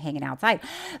hanging outside.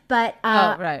 But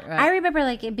right. I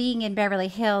remember being in Beverly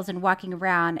Hills and walking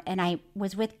around, and I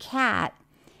was with Kat.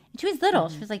 She was little.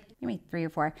 She was maybe 3 or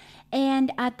 4.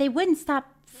 And they wouldn't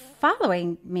stop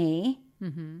following me.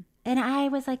 And I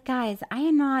was like, guys, I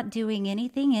am not doing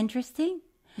anything interesting.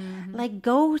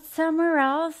 Go somewhere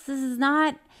else.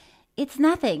 It's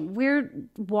nothing. We're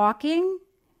walking,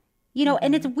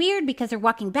 and it's weird because they're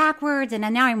walking backwards.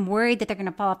 And now I'm worried that they're going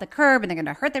to fall off the curb and they're going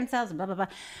to hurt themselves and blah, blah,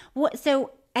 blah.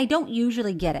 So I don't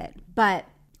usually get it. But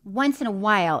once in a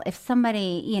while, if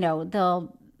somebody,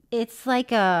 it's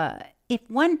like if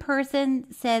one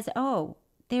person says, oh,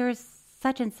 there's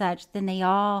such and such, then they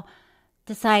all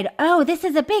decide, oh, this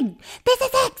is exciting,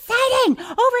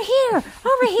 over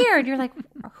here. And you're like,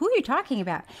 who are you talking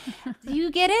about? Do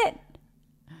you get it?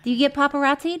 Do you get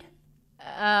paparazzi'd?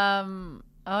 I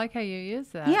like how you use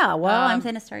that. Yeah, well, I'm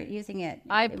going to start using it.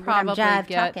 I probably get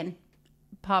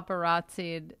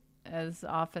paparazzi'd as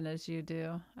often as you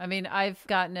do. I mean, I've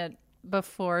gotten it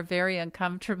before very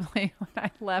uncomfortably when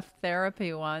I left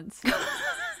therapy once.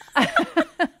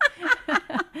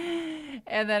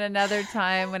 And then another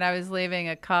time when I was leaving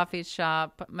a coffee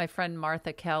shop, my friend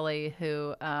Martha Kelly,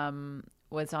 who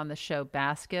was on the show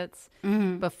Baskets,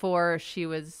 before she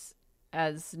was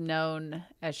as known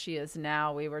as she is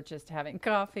now, we were just having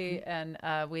coffee and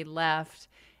we left.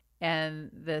 And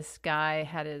this guy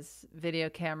had his video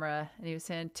camera and he was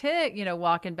saying, Tig,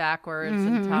 walking backwards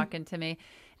and talking to me.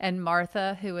 And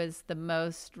Martha, who is the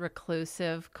most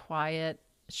reclusive, quiet,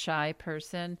 shy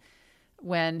person,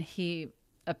 when he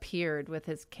appeared with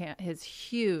his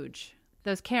huge,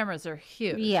 those cameras are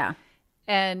huge. Yeah.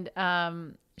 And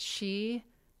she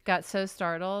got so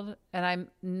startled, and I'm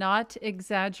not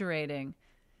exaggerating.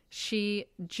 She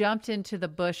jumped into the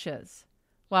bushes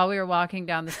while we were walking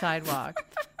down the sidewalk.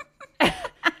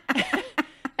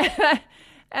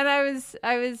 And I was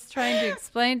trying to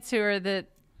explain to her that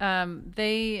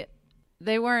they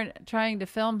weren't trying to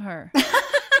film her.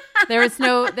 There was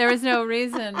no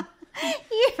reason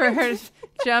for her to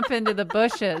jump into the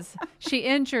bushes. She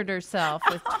injured herself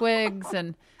with twigs,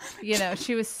 and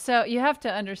she was so. You have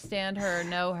to understand her,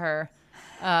 know her.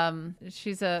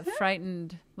 She's a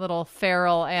frightened little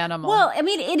feral animal. Well, I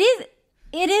mean,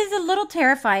 it is a little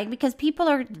terrifying because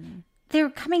people they're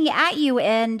coming at you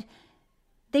and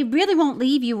they really won't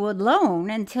leave you alone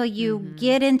until you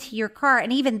get into your car.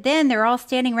 And even then, they're all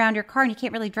standing around your car and you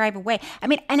can't really drive away. I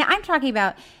mean, and I'm talking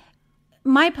about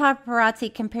my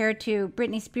paparazzi compared to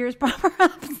Britney Spears'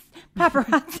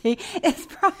 paparazzi is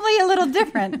probably a little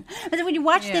different. But when you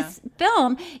watch this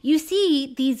film, you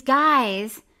see these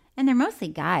guys, and they're mostly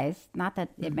guys, not that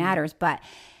it matters, but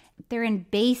they're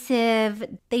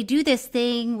invasive. They do this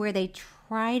thing where they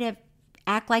try to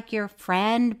act like your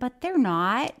friend, but they're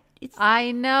not.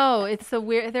 I know. It's the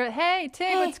weird. Hey,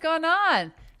 Tig, what's going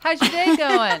on? How's your day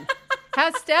going?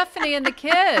 How's Stephanie and the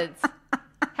kids?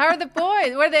 How are the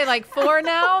boys? What are they, like 4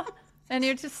 now? And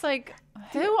you're just like,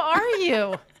 who are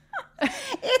you?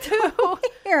 It's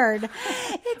weird.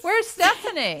 Where's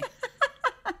Stephanie?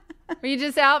 Are you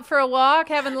just out for a walk,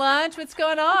 having lunch? What's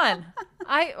going on?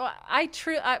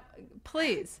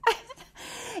 Please.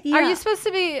 Yeah. Are you supposed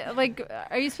to be like,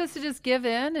 are you supposed to just give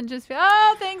in and just be,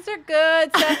 oh, things are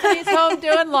good. Stephanie's home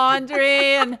doing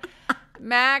laundry, and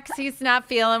Max, he's not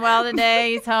feeling well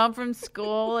today. He's home from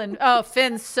school. And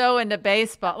Finn's so into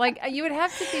baseball. Like, you would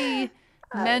have to be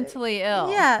mentally ill,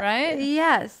 right?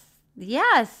 Yes.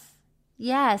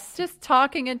 Just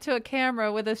talking into a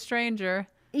camera with a stranger.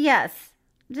 Yes.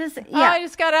 I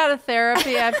just got out of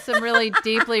therapy. I have some really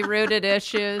deeply rooted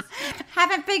issues.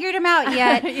 Haven't figured them out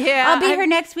yet. Yeah. I'll be here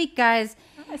next week, guys.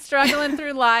 Struggling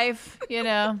through life,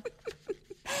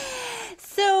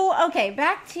 So, okay,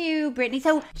 back to Britney.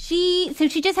 So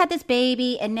she just had this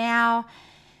baby, and now,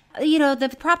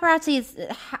 the paparazzi is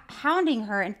hounding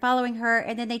her and following her,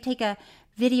 and then they take a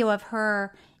video of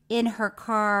her in her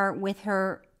car with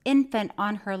her infant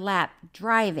on her lap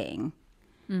driving.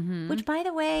 Mm-hmm. Which, by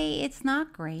the way, it's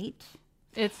not great.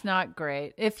 It's not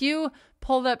great. If you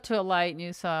pulled up to a light and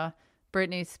you saw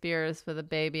Britney Spears with a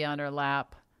baby on her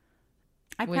lap,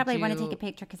 I'd probably want to take a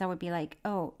picture because I would be like,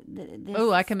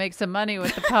 I can make some money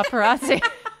with the paparazzi.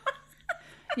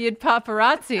 You'd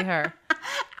paparazzi her.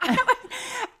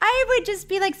 I would just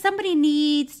be like, somebody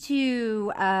needs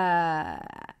to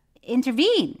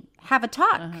intervene. Have a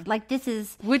talk. Like, this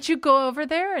is... Would you go over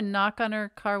there and knock on her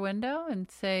car window and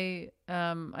say,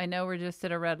 I know we're just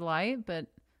at a red light, but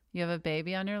you have a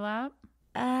baby on your lap?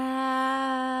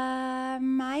 I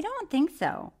don't think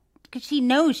so. Because she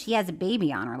knows she has a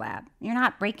baby on her lap. You're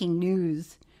not breaking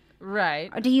news.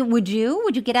 Right. Would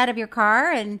you get out of your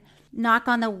car and knock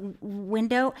on the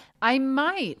window? I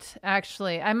might,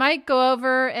 actually. I might go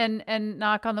over and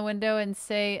knock on the window and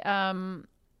say,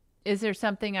 is there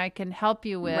something I can help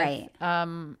you with? Right.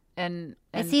 And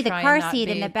I see the car seat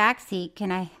in the back seat.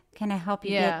 Can I help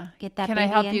you get that baby in? Can I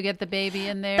help you get the baby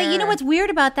in there? But you know what's weird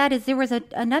about that is there was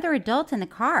another adult in the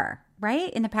car,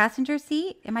 right? In the passenger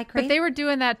seat. Am I crazy? But they were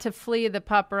doing that to flee the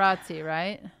paparazzi,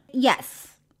 right?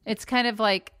 Yes. It's kind of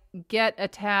like get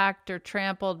attacked or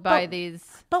trampled by these.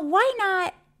 But why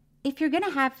not, if you're going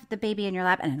to have the baby in your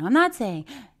lap, and I'm not saying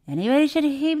anybody should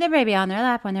keep their baby on their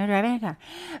lap when they're driving a car,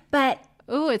 but...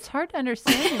 Ooh, it's hard to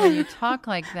understand when you talk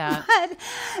like that. But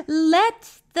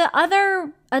let the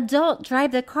other adult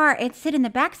drive the car and sit in the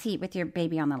back seat with your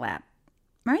baby on the lap,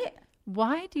 right?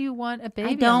 Why do you want a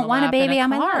baby? I don't want a baby on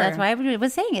my lap. That's why I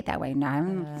was saying it that way. No,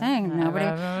 I'm saying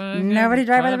nobody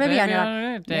drive with a baby on your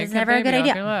lap. It's never a good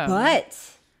idea. But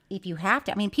if you have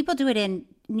to, I mean, people do it in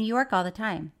New York all the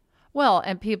time. Well,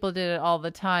 and people did it all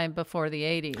the time before the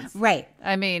 80s. Right.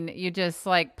 I mean, you just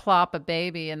like plop a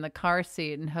baby in the car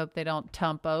seat and hope they don't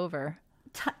tump over.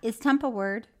 Is tump a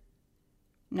word?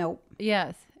 Nope.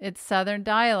 Yes, it's Southern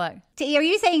dialect. Are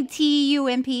you saying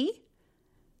T-U-M-P?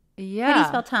 Yeah. How do you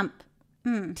spell tump?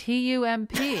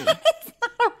 T-U-M-P. It's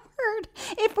not a word.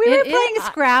 If we were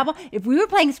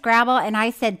playing Scrabble and I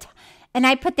said, and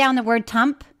I put down the word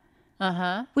tump,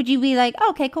 would you be like,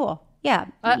 oh, okay, cool? Yeah,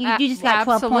 you just got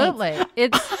 12 points.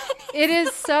 Absolutely. It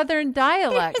is Southern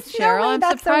dialect, Cheryl. No way I'm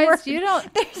that's a surprised word. you don't.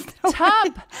 No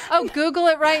Tump. way. Oh, Google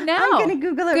it right now. I'm going to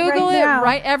Google it Google right now.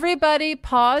 Right. Everybody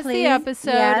pause Please. the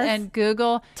episode Yes. and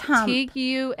Google Tump.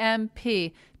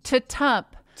 T-U-M-P. To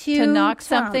tump. To To knock tump.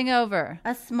 something over.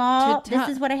 A small, To this tump.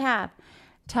 is what I have.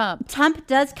 Tump. Tump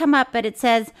does come up, but it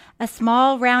says a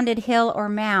small rounded hill or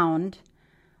mound,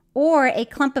 or a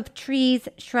clump of trees,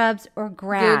 shrubs, or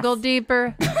grass. Google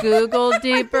deeper. Google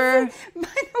deeper. By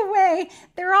the way,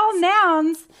 they're all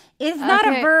nouns. It's not a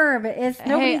Okay. verb. It's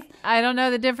nobody's. Hey, I don't know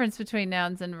the difference between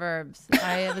nouns and verbs. I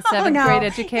have a Oh, seventh no. grade No,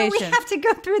 education. we have to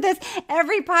go through this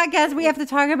every podcast. We have to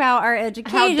talk about our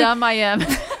education. How dumb I am.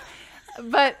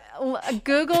 But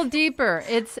Google deeper.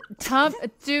 It's tump.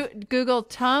 Google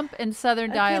tump and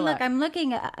Southern Okay, dialect. look, I'm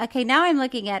looking at. Okay, now I'm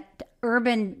looking at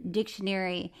Urban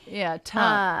Dictionary. Yeah,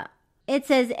 tump. It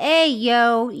says, "Hey,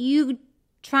 yo, you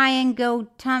try and go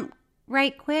tump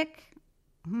right quick."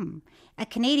 A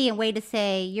Canadian way to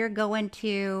say you're going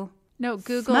to No,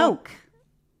 Google smoke.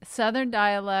 Southern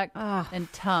dialect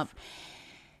and tump.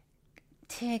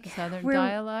 Tig, Southern we're-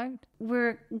 dialect.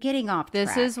 We're getting off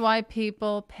This track. is why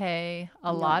people pay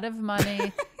a lot of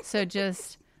money. So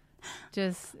just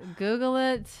Google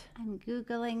it. I'm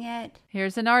Googling it.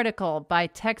 Here's an article by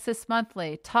Texas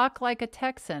Monthly. Talk like a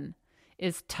Texan.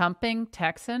 Is tumping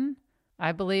Texan?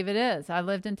 I believe it is. I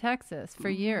lived in Texas for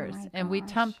years, and we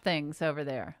tump things over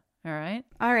there. All right?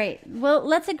 All right. Well,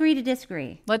 let's agree to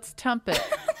disagree. Let's tump it.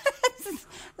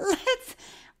 Let's.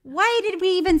 Why did we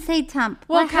even say tump?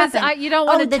 Well, What 'cause happened? you don't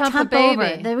want to the tump a over.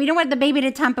 baby. We don't want the baby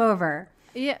to tump over.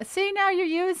 Yeah. See, now you're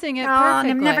using it Oh, perfectly.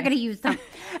 I'm never going to use tump.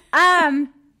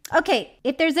 Okay.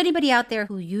 If there's anybody out there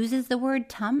who uses the word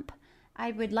tump,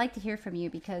 I would like to hear from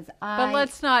you because But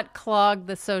let's not clog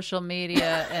the social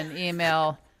media and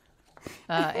email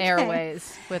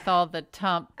airways with all the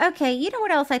tump. Okay, you know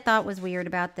what else I thought was weird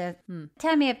about this?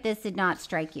 Tell me if this did not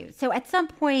strike you. So at some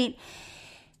point,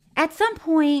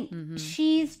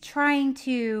 she's trying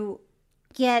to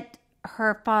get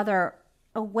her father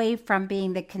away from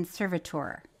being the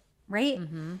conservator, right?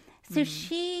 So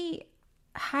she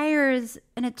hires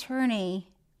an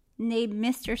attorney named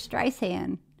Mr.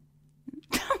 Streisand.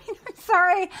 I mean, I'm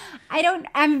sorry.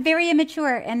 I'm very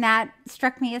immature, and that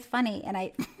struck me as funny.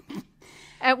 And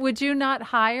Would you not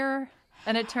hire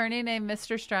an attorney named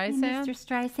Mr. Streisand? Mr.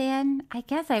 Streisand? I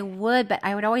guess I would, but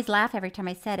I would always laugh every time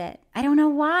I said it. I don't know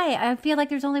why. I feel like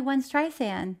there's only one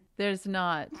Streisand. There's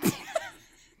not.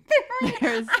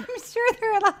 I'm sure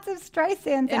there are lots of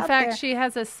Streisands In out fact, there. she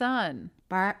has a son.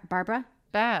 Barbara?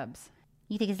 Babs.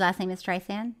 You think his last name is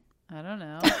Streisand? I don't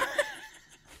know.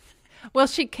 Well,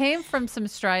 she came from some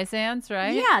Streisands,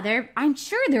 right? Yeah, I'm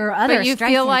sure there are other But you Streisands.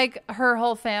 feel like her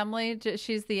whole family,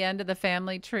 she's the end of the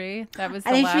family tree? That was the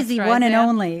I think last she's the one and Streisand?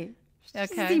 only. Okay.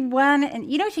 She's the one.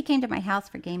 And she came to my house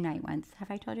for game night once. Have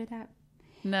I told you that?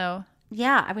 No.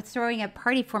 Yeah, I was throwing a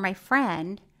party for my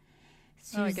friend.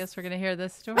 Oh, I guess we're going to hear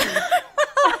this story.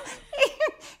 I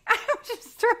was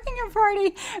just throwing a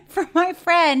party for my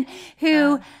friend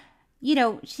who,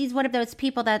 she's one of those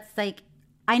people that's like,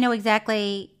 I know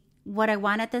exactly what I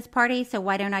want at this party, so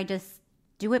why don't I just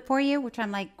do it for you? Which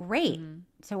I'm like, great.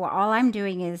 So all I'm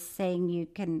doing is saying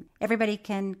everybody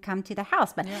can come to the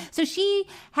house. But so she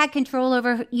had control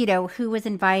over, who was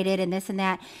invited and this and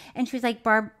that. And she was like,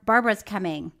 Barbara's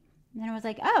coming. And I was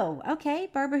like, oh, okay,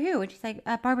 Barbara who? And she's like,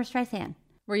 Barbara Streisand.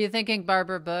 Were you thinking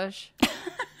Barbara Bush?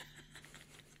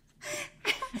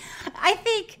 I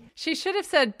think she should have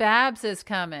said Babs is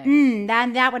coming.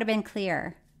 That would have been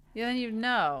clear. Then you'd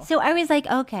know. So I was like,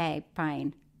 okay,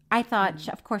 fine. I thought,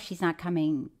 of course, she's not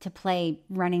coming to play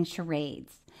running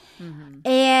charades.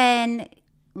 And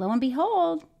lo and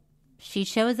behold, she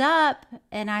shows up,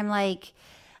 and I'm like,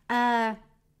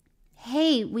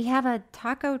 hey, we have a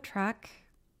taco truck.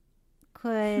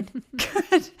 Could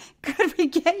we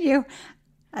get you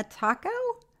a taco?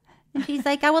 And she's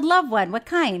like, I would love one. What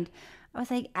kind? I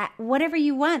was like, whatever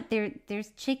you want.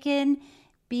 There's chicken,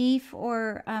 beef,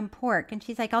 or pork. And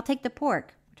she's like, I'll take the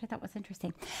pork, which I thought was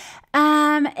interesting.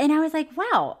 And I was like,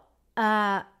 wow,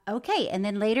 okay. And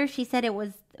then later she said it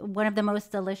was one of the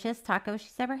most delicious tacos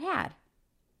she's ever had.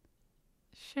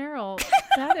 Cheryl,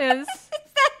 that is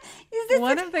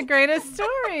one of the greatest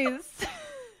stories.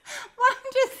 Well,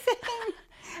 I'm just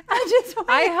saying.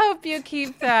 I hope you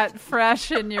keep that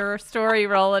fresh in your story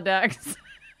Rolodex.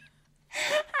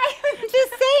 I'm just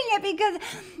saying it because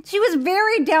she was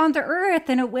very down to earth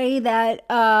in a way that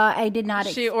I did not.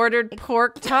 She ordered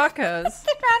pork tacos.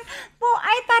 Well,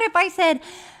 I thought if I said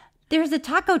there's a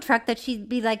taco truck that she'd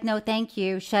be like, no, thank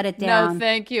you, shut it down. No,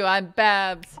 thank you. I'm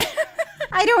Babs.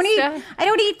 I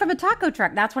don't eat from a taco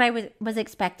truck. That's what I was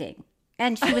expecting.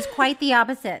 And she was quite the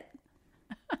opposite.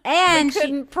 And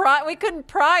we couldn't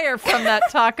pry her from that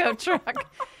taco truck.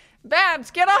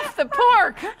 Babs, get off the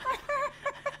pork.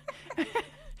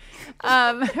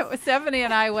 Stephanie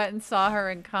and I went and saw her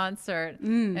in concert,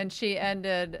 and she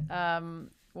ended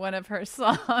one of her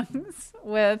songs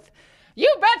with,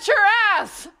 "You bet your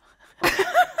ass."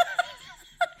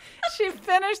 She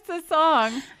finished the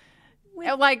song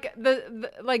like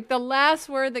the last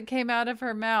word that came out of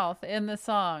her mouth in the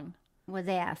song was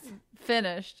ass.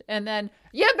 Finished, and then,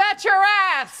 "You bet your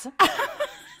ass."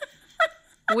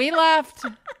 We laughed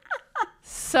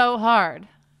so hard.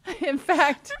 In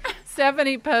fact,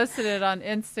 Stephanie posted it on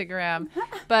Instagram.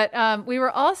 But we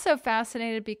were also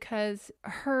fascinated because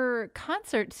her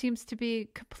concert seems to be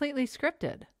completely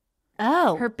scripted.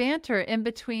 Oh. Her banter in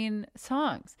between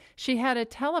songs. She had a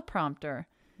teleprompter.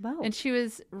 Whoa. And she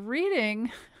was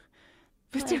reading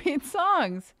between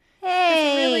songs.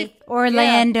 Hey, really,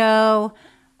 Orlando.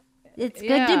 Yeah. It's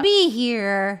good to be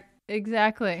here.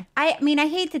 Exactly. I mean, I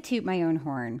hate to toot my own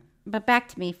horn, but back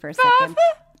to me for a second.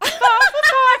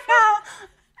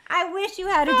 I wish you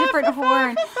had a different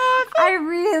horn. I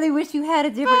really wish you had a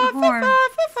different horn.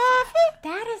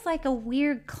 That is like a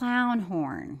weird clown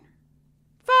horn.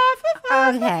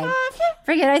 Okay.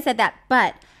 Forget I said that.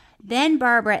 But then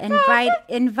Barbara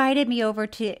invited me over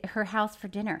to her house for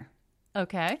dinner.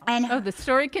 Okay. And the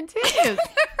story continues.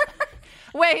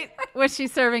 Wait, was she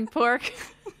serving pork?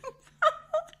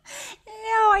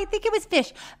 No, I think it was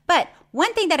fish. But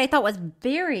one thing that I thought was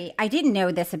I didn't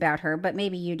know this about her, but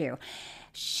maybe you do.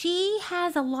 She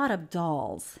has a lot of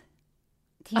dolls.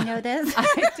 Do you know this?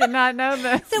 I did not know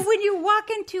this. So when you walk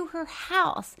into her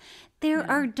house, there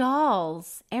are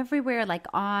dolls everywhere, like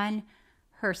on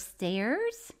her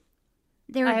stairs.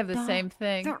 I have the same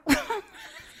thing.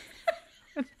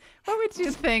 What would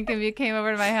you think if you came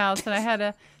over to my house and I had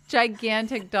a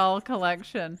gigantic doll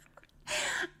collection?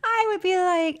 I would be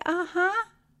like,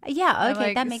 yeah,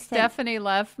 okay, that makes sense. Stephanie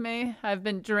left me. I've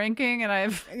been drinking and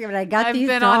I've been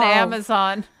dolls. on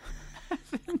Amazon,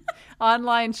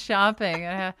 online shopping.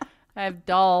 I have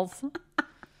dolls.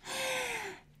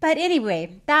 But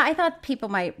anyway, I thought people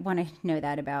might want to know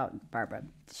that about Barbara.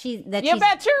 You bet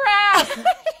your ass.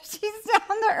 She's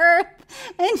down to earth,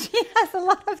 and she has a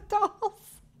lot of dolls.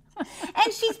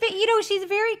 And she's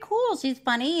very cool. She's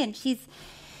funny, and she's,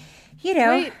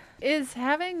 Wait, is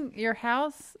having your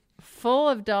house full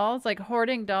of dolls, like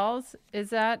hoarding dolls, is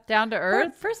that down to earth?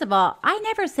 Well, first of all, I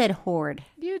never said hoard.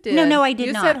 You did. No, I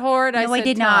did not. You said hoard. No, I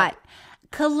did not.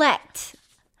 Collect.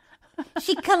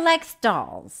 She collects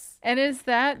dolls. And is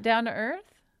that down to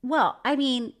earth? Well, I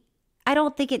mean, I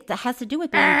don't think it has to do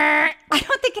with being. I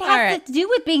don't think it has to do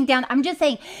with being down. I'm just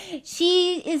saying,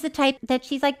 she is the type that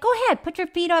she's like, go ahead, put your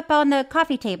feet up on the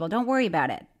coffee table. Don't worry about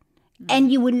it.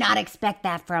 And you would not expect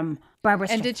that from Barbara.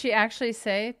 And did she actually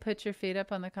say, put your feet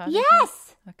up on the coffee table?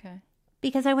 Yes. Okay.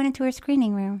 Because I went into her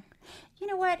screening room. You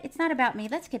know what? It's not about me.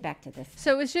 Let's get back to this.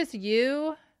 So it was just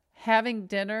you having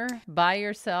dinner by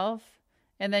yourself?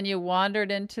 And then you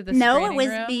wandered into the screening room? No, it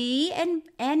was me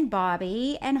and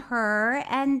Bobby and her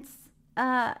and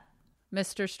Mr.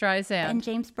 Streisand and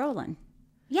James Brolin.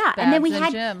 Yeah, Babs and then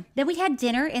we had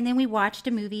dinner, and then we watched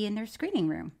a movie in their screening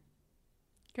room.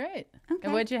 Great. Okay.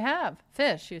 And what'd you have?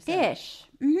 Fish, you said. Fish.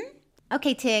 Mm-hmm.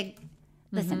 Okay, Tig.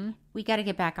 Listen, we got to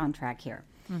get back on track here.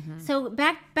 Mm-hmm. So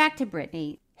back to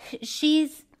Brittany. She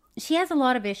has a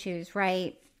lot of issues,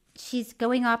 right? She's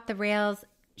going off the rails.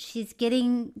 She's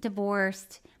getting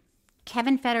divorced.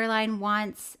 Kevin Federline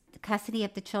wants custody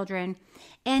of the children,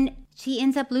 and she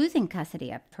ends up losing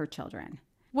custody of her children.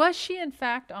 Was she, in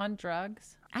fact, on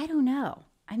drugs? I don't know.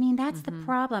 I mean, that's the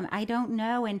problem. I don't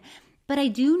know. But I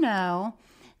do know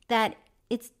that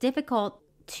it's difficult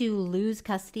to lose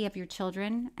custody of your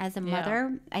children as a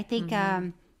mother. I think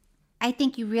I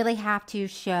think you really have to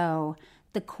show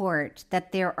the court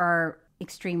that there are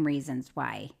extreme reasons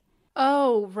why.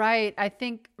 Oh, right.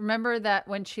 Remember that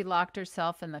when she locked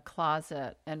herself in the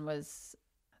closet and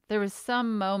there was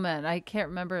some moment, I can't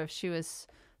remember if she was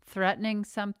threatening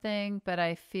something, but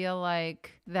I feel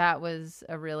like that was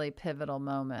a really pivotal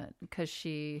moment because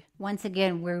once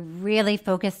again, we're really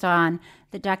focused on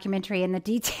the documentary and the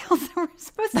details that we're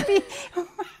supposed to be. I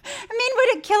mean,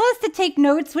 would it kill us to take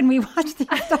notes when we watch these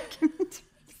documentaries?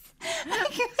 I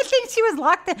think she was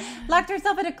locked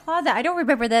herself in a closet. I don't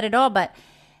remember that at all, but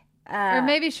or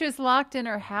maybe she was locked in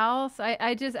her house.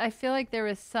 I feel like there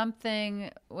was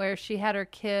something where she had her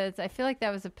kids. I feel like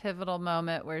that was a pivotal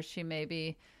moment where she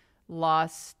maybe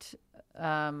lost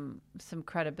some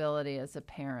credibility as a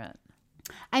parent.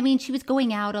 I mean, she was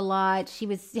going out a lot. She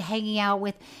was hanging out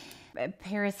with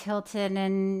Paris Hilton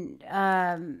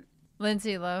and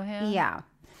Lindsay Lohan. Yeah.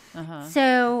 Uh-huh.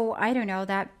 So I don't know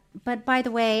that. But by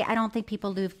the way, I don't think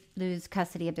people lose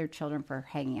custody of their children for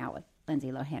hanging out with Lindsay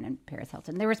Lohan and Paris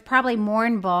Hilton. There was probably more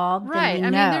involved Right. than we I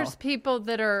know. mean, there's people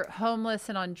that are homeless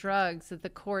and on drugs that the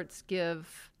courts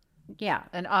give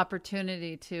an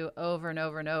opportunity to over and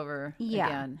over and over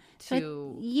again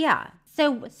to...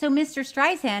 So Mr.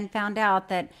 Streisand found out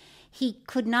that he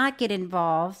could not get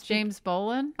involved. James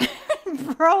Brolin?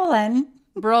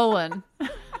 Brolin.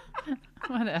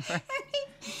 Whatever.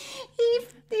 He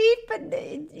found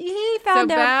out. So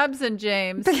Babs and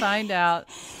James find out.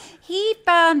 He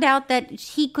found out that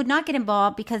he could not get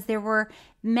involved because there were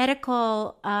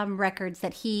medical records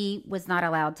that he was not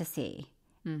allowed to see.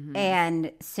 Mm-hmm.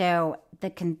 And so the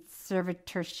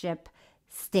conservatorship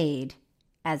stayed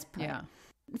as per. Yeah.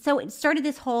 So it started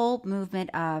this whole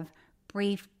movement of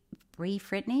Brie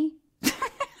Fritney.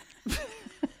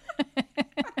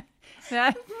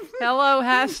 Hello,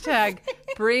 hashtag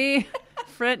Brie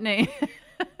Fritney.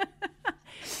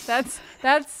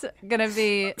 That's gonna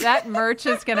be, that merch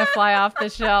is gonna fly off the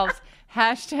shelves.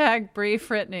 Hashtag Brie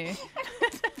Fritney.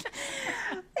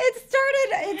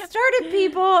 It started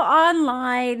people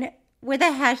online with a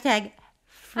hashtag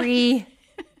Free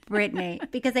Britney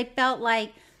because they felt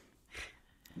like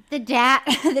the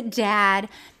dad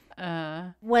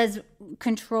was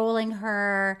controlling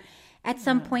her. At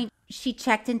some point, she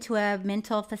checked into a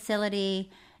mental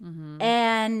facility. Mm-hmm.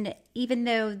 And even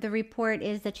though the report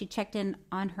is that she checked in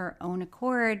on her own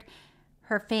accord,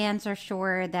 her fans are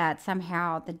sure that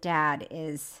somehow the dad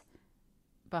is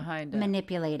behind it,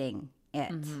 manipulating it.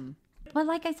 Mm-hmm. But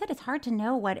like I said, it's hard to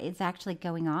know what is actually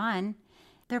going on.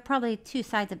 There are probably two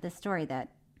sides of the story that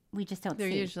we just don't see. There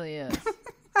usually is.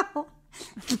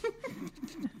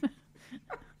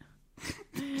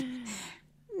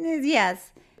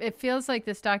 Yes. It feels like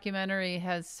this documentary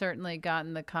has certainly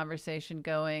gotten the conversation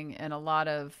going and a lot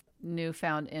of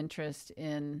newfound interest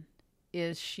in,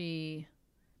 is she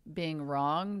being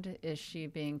wronged? Is she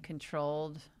being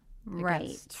controlled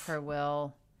against her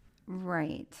will?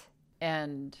 Right.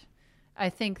 And I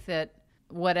think that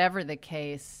whatever the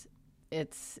case,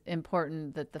 it's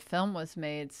important that the film was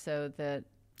made so that...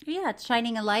 Yeah, it's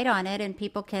shining a light on it and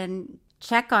people can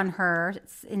check on her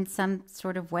in some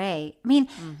sort of way. I mean...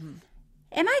 Mm-hmm.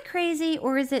 Am I crazy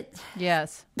or is it...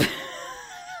 Yes.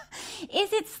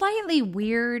 Is it slightly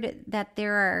weird that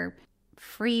there are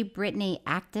Free Britney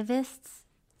activists?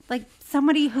 Like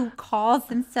somebody who calls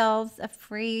themselves a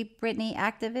Free Britney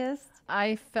activist?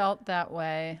 I felt that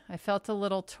way. I felt a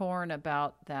little torn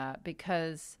about that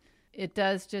because it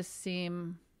does just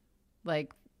seem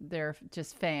like they're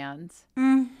just fans.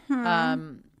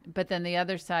 Mm-hmm. But then the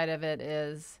other side of it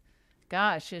is...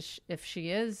 Gosh, if she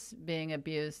is being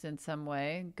abused in some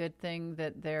way, good thing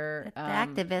that they're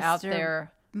activists out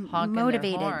there honking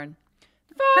motivated. their horn.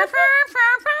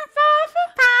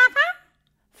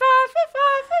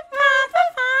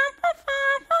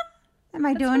 Am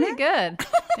I doing it? Good.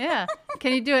 Yeah.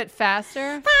 Can you do it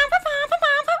faster?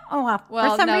 Oh,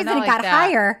 well, for some reason it got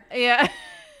higher. Yeah.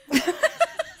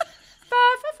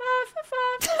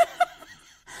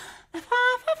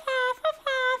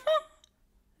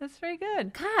 That's very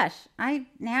good. Gosh,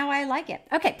 now I like it.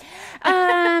 Okay,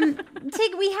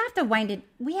 Tig, we have to wind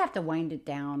it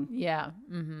down. Yeah,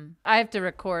 mm-hmm. I have to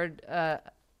record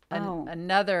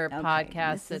another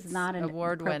podcast this that's not an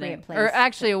award-winning, place. or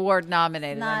actually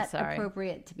award-nominated. It's not I'm sorry.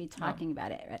 Appropriate to be talking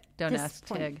about it. At Don't this ask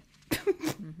point. Tig.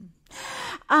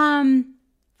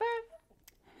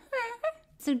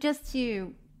 So just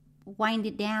to wind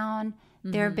it down,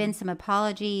 there have been some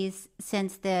apologies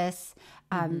since this.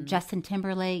 Justin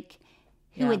Timberlake,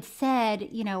 who had said,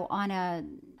 on a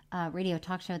radio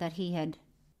talk show that he had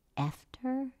effed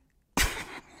her.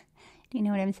 Do you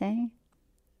know what I'm saying?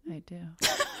 I do.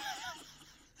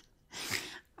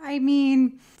 I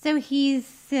mean, so he's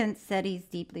since said he's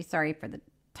deeply sorry for the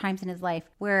times in his life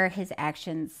where his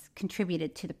actions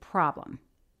contributed to the problem.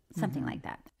 Something like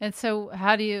that. And so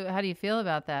how do you feel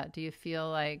about that? Do you feel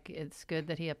like it's good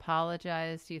that he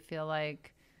apologized? Do you feel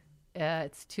like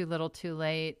it's too little too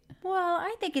late? Well,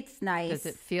 I think it's nice. Does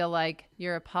it feel like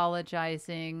you're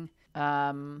apologizing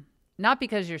not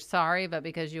because you're sorry, but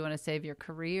because you want to save your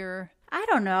career? I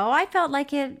don't know. I felt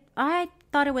like it. I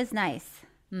thought it was nice.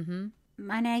 Mm-hmm.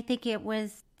 And I think it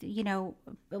was,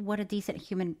 what a decent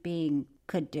human being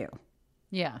could do.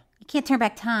 Yeah. You can't turn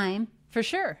back time. For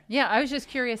sure. Yeah, I was just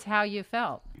curious how you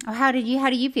felt. Oh, how do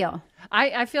you feel?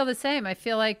 I feel the same. I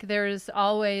feel like there's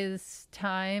always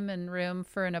time and room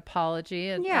for an apology.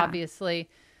 And obviously,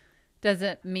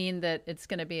 doesn't mean that it's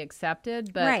going to be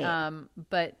accepted, but Right.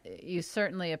 But you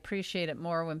certainly appreciate it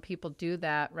more when people do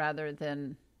that rather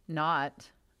than not.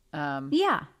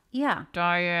 Yeah.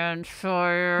 Diane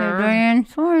Sawyer. Diane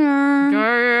Sawyer.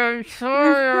 Diane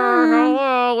Sawyer.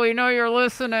 Hello, we know you're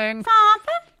listening.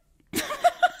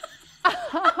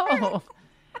 Oh,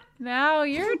 now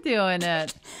you're doing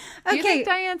it. Do you think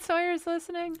Diane Sawyer's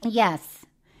listening? Yes.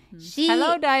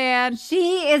 Hello, Diane.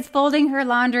 She is folding her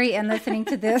laundry and listening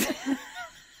to this.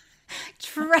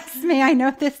 Trust me, I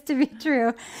know this to be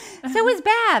true. So is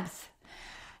Babs.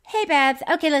 Hey, Babs.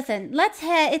 Okay, listen. Let's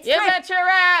head. It's You time. bet your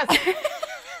ass.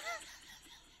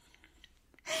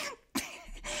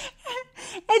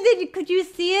 And then could you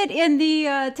see it in the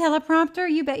teleprompter?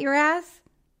 You bet your ass.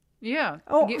 Yeah.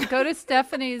 Oh. Go to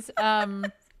Stephanie's Her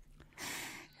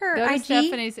go to IG?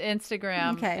 Stephanie's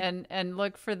Instagram Okay. and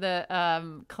look for the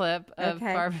clip of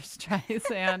Okay. Barbra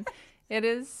Streisand. It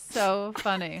is so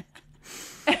funny.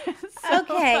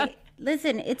 Okay.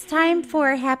 Listen, it's time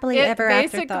for Happily Ever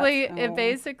After Thoughts. It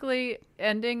basically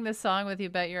ending the song with "You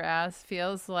Bet Your Ass"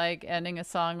 feels like ending a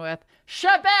song with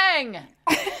 "Shabang,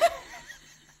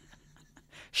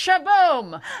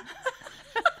 shaboom."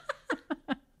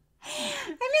 I'm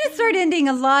going to start ending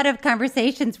a lot of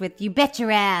conversations with "You bet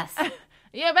your ass."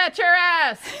 You bet your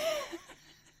ass.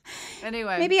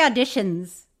 Anyway, Maybe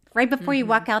auditions. Right before you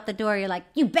walk out the door, you're like,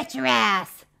 "You bet your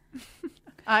ass."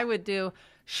 I would do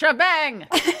 "Shabang,"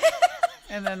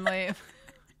 and then leave.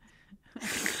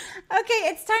 Okay,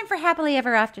 it's time for Happily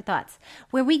Ever After Thoughts,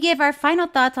 where we give our final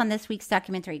thoughts on this week's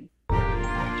documentary.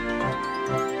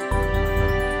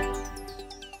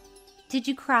 Did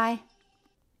you cry?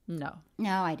 No.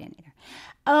 No, I didn't either.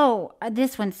 Oh,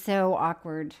 this one's so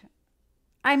awkward.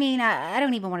 I mean, I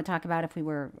don't even want to talk about if we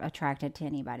were attracted to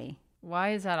anybody.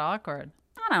 Why is that awkward?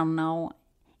 I don't know.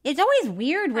 It's always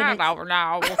weird when I don't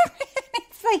know.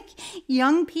 it's like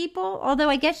young people. Although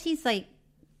I guess she's like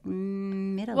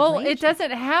middle-aged. Well, it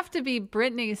doesn't have to be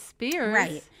Britney Spears.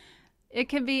 Right. It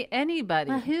can be anybody.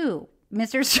 Well, who?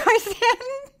 Mr.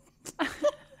 Streisand?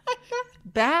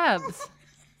 Babs.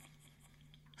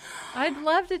 I'd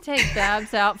love to take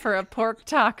Babs out for a pork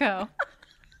taco.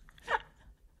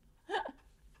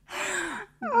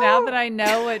 Now that I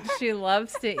know what she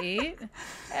loves to eat.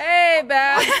 Hey,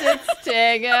 Babs, it's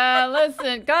Tig.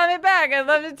 Listen, call me back. I'd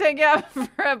love to take you out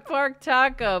for a pork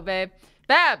taco, babe.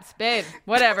 Babs, babe,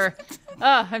 whatever.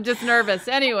 Oh, I'm just nervous.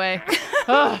 Anyway.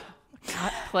 Oh,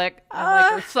 God, click. I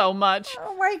like her so much.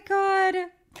 Oh, my God.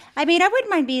 I mean, I wouldn't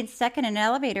mind being stuck in an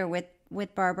elevator with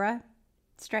Barbra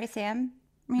Streisand.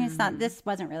 I mean, it's not. This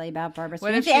wasn't really about Barbra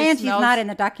What if Streisand, she and she's smells- not in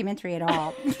the documentary at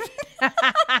all.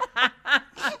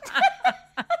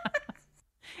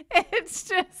 It's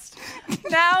just,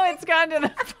 now it's gone to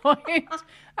the point.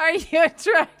 Are you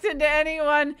attracted to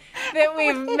anyone that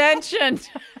we've mentioned?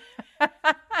 Oh,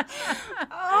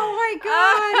 my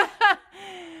God.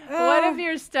 What if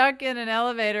you're stuck in an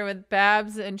elevator with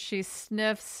Babs and she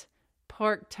sniffs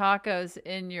pork tacos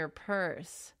in your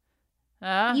purse?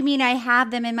 Huh? You mean I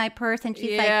have them in my purse, and she's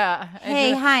Yeah. like,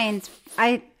 "Hey, Heinz,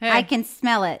 I can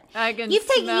smell it. I can You've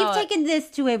smell it. taken this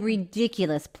to a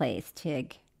ridiculous place,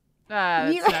 Tig.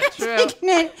 That's You not have true. taken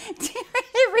it to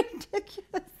a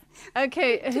ridiculous.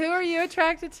 Okay, who are you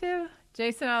attracted to?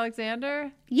 Jason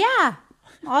Alexander? Yeah,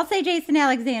 I'll say Jason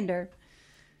Alexander.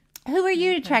 Who are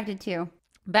you attracted to?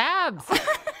 Babs.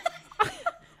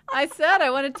 I said I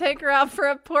want to take her out for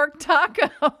a pork taco.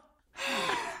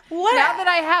 What? Now that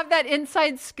I have that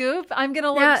inside scoop, I'm going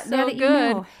to look Now so that you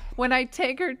good know. when I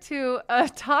take her to a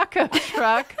taco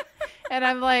truck and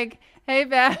I'm like, "Hey,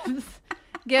 Babs,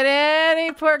 get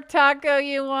any pork taco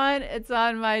you want. It's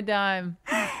on my dime.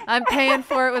 I'm paying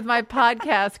for it with my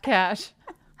podcast cash."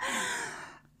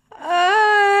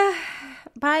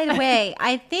 By the way,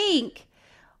 I think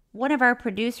one of our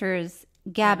producers,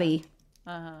 Gabby,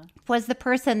 was the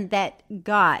person that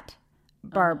got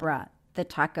Barbra the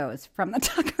tacos from the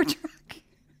taco truck.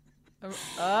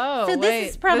 Oh, So this wait.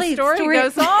 is probably the story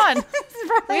goes on.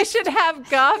 probably- We should have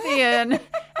Gavi in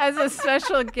as a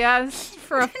special guest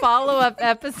for a follow-up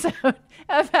episode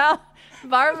about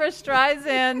Barbra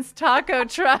Streisand's taco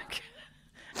truck.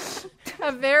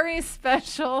 A very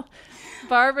special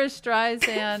Barbra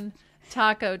Streisand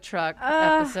taco truck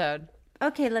episode.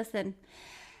 Okay, listen.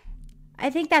 I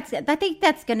think that's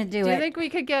going to do Do it. you think we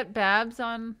could get Babs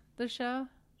on the show?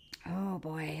 Oh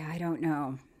boy, I don't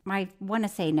know. I want to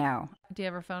say no. Do you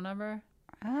have her phone number?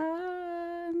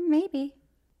 Maybe.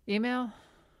 Email?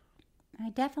 I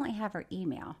definitely have her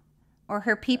email or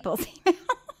her people's email.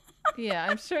 Yeah,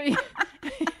 I'm sure you,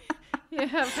 you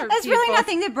have her That's really people.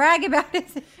 nothing to brag about,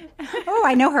 is it? Oh,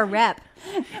 I know her rep.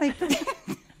 Like,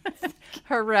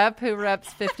 Her rep who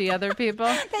reps 50 other people.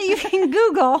 That you can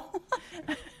Google.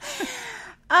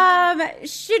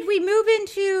 Should we move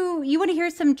into, you want to hear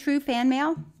some true fan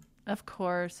mail? Of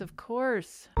course, of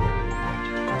course. Do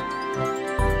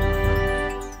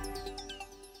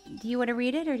you want to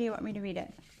read it or do you want me to read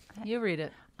it? You read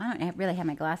it. I don't really have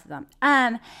my glasses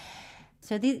on.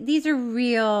 So these are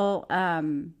real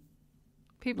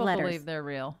people letters. Believe they're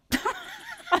real.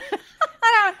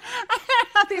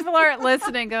 People aren't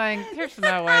listening going, there's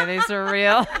no way these are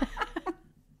real.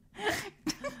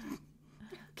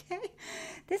 Okay.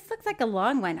 This looks like a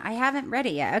long one. I haven't read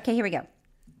it yet. Okay, here we go.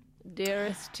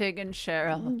 Dearest Tig and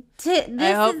Cheryl,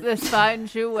 I hope this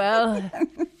finds you well.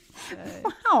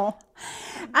 Wow.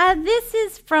 This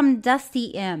is from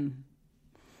Dusty M.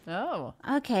 Oh.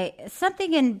 Okay.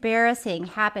 Something embarrassing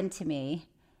happened to me,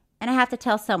 and I have to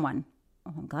tell someone.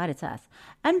 Oh, I'm glad it's us.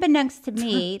 Unbeknownst to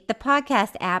me, the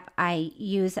podcast app I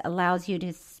use allows you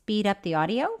to speed up the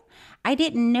audio. I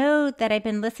didn't know that I've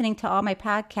been listening to all my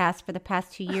podcasts for the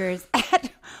past 2 years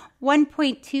at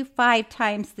 1.25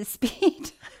 times the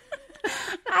speed.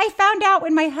 I found out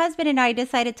when my husband and I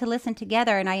decided to listen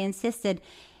together, and I insisted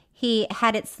he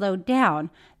had it slowed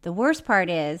down. The worst part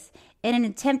is, in an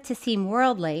attempt to seem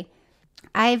worldly,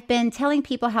 I've been telling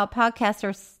people how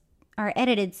podcasts are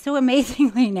edited so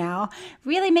amazingly now,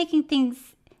 really making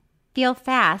things feel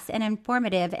fast and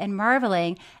informative, and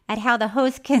marveling at how the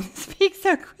host can speak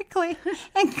so quickly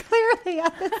and clearly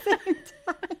at the same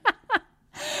time.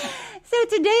 So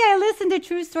today I listened to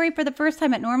True Story for the first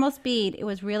time at normal speed. It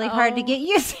was really hard to get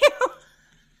used to.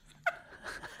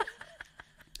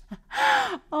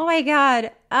 Oh my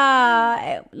God.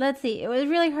 Let's see. It was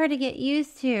really hard to get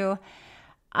used to.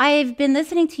 I've been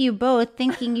listening to you both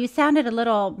thinking you sounded a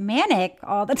little manic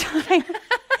all the time.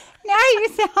 Now you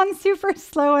sound super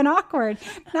slow and awkward.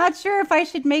 Not sure if I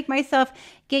should make myself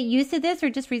get used to this or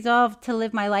just resolve to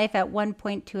live my life at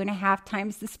 1.25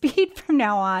 times the speed from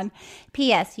now on.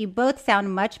 P.S. You both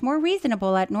sound much more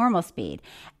reasonable at normal speed.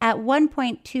 At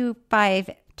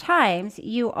 1.25 times,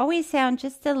 you always sound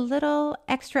just a little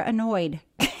extra annoyed,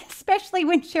 especially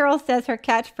when Cheryl says her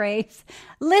catchphrase,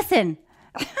 listen.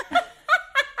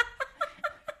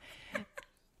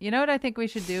 You know what I think we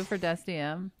should do for Dusty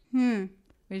M?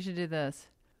 We should do this.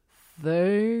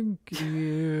 Thank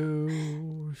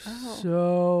you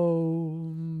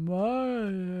so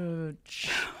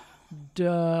much,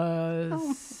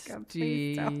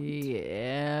 Dusty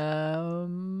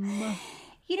M.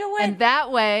 You know what? And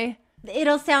that way,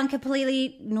 it'll sound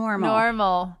completely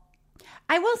normal.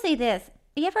 I will say this.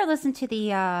 You ever listen to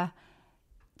the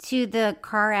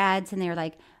car ads and they're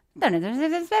like,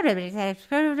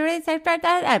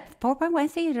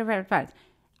 4.1.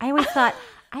 I always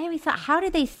thought, how do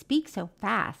they speak so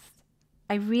fast?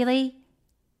 I really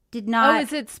did not. Oh,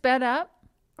 is it sped up?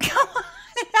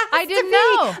 I didn't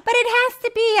know. But it has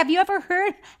to be. Have you ever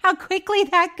heard how quickly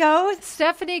that goes?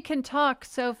 Stephanie can talk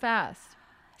so fast.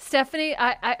 Stephanie,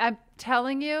 I'm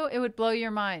telling you, it would blow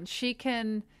your mind. She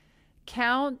can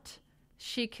count.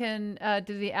 She can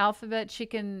do the alphabet. She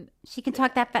can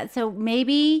talk that fast. So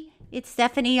maybe it's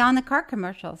Stephanie on the car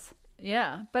commercials.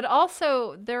 Yeah, but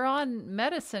also they're on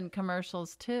medicine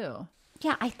commercials too.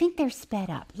 Yeah, I think they're sped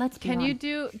up. Can you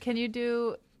do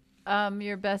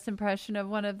your best impression of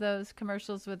one of those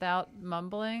commercials without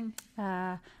mumbling?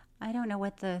 I don't know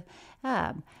what the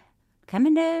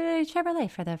coming to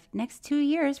Chevrolet for the next 2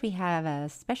 years. We have a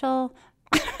special.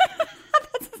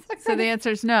 So the answer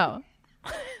is no.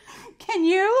 Can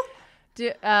you?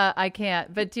 I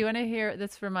can't. But do you want to hear?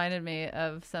 This reminded me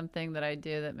of something that I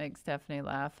do that makes Stephanie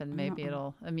laugh, and maybe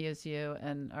it'll amuse you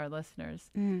and our listeners.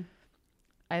 I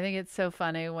think it's so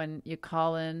funny when you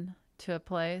call in to a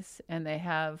place and they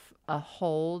have a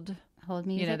hold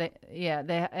music. You know,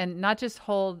 they and not just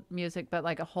hold music, but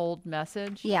like a hold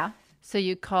message. Yeah. So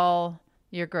you call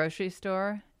your grocery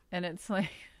store, and it's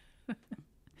like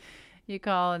you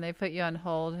call and they put you on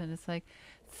hold, and it's like,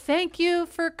 thank you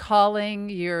for calling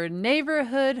your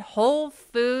neighborhood Whole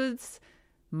Foods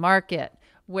Market,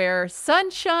 where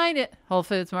sunshine Whole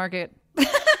Foods Market.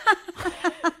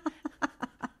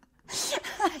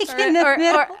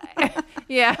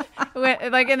 Yeah,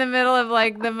 like in the middle of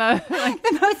like the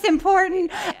most important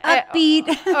upbeat.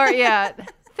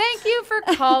 Thank you for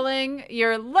calling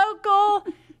your local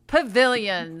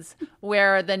pavilions,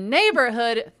 where the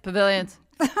neighborhood pavilions.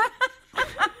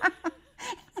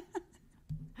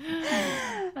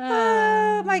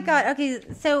 Oh my God. Okay,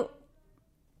 so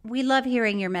we love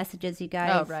hearing your messages, you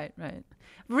guys. Oh, right.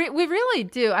 We really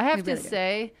do. I have to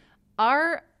say,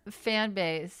 our fan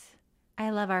base. I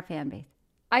love our fan base.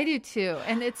 I do too.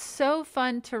 And it's so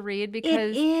fun to read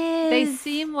because they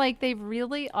seem like they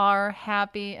really are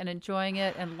happy and enjoying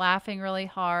it and laughing really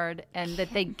hard and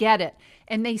that they get it.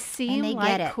 And they seem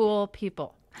like cool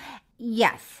people.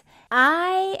 Yes.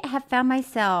 I have found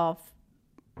myself,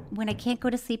 when I can't go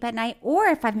to sleep at night or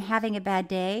if I'm having a bad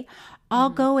day, I'll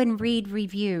go and read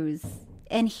reviews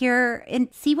and hear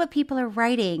and see what people are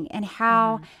writing and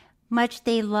how much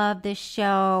they love this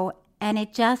show. And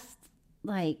it just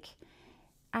like,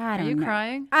 I don't know. Are you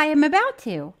crying? I am about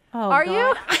to. Oh, are God.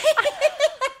 you?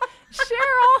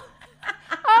 Cheryl.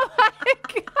 Oh my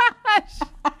gosh.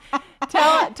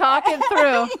 Talk it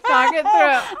through. Talk it through.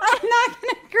 I'm not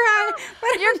going to cry.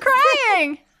 But you're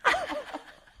crying.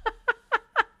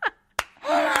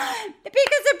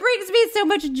 Because it brings me so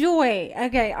much joy.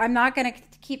 Okay, I'm not going to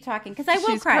keep talking because I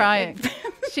will She's cry. Crying.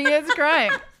 She is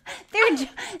crying.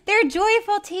 They're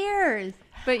joyful tears.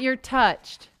 But you're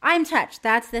touched. I'm touched.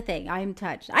 That's the thing. I'm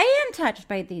touched. I am touched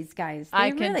by these guys. I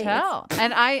can tell.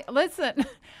 And listen,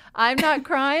 I'm not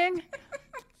crying.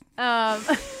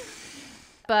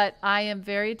 But I am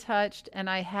very touched, and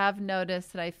I have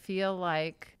noticed that I feel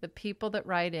like the people that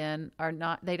write in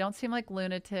they don't seem like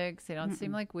lunatics. They don't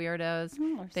seem like weirdos.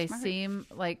 They smart. Seem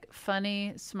like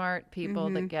funny, smart people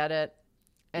that get it.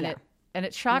 And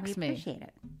it shocks me. Appreciate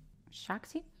it.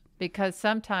 Shocks you? Because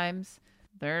sometimes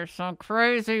there's some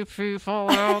crazy people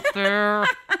out there.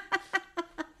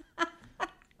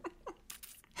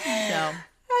 So.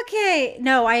 Okay.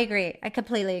 No, I agree. I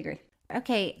completely agree.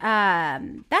 Okay.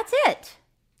 That's it.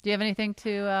 Do you have anything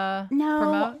to No,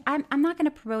 promote? I'm not going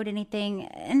to promote anything.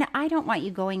 And I don't want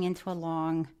you going into a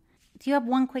long... Do you have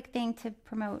one quick thing to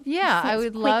promote? Yeah, I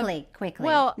would love... Quickly.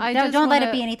 Well, don't let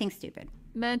it be anything stupid.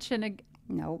 Mention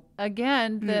Nope.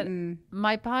 again that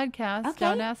my podcast,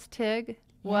 Don't Ask Tig,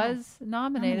 was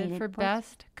nominated for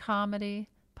Best Comedy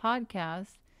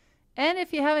Podcast. And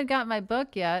if you haven't got my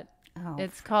book yet,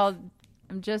 it's called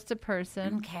I'm Just a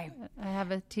Person. Okay. I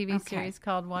have a TV series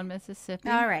called One Mississippi.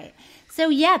 All right. So,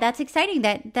 yeah, that's exciting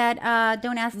that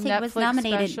Don't Ask Tig Netflix was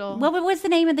nominated. special. What was the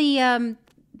name of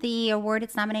the award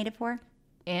it's nominated for?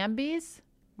 Ambies?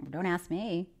 Don't ask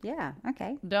me. Yeah,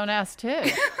 okay. Don't Ask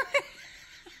Tig.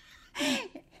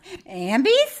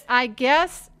 Ambies? I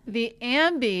guess the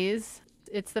Ambies,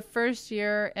 it's the first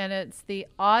year, and it's the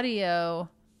audio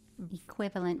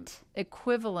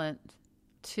equivalent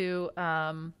to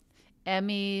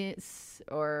Emmys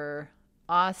or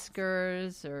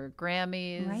Oscars or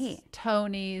Grammys,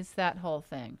 Tonys, that whole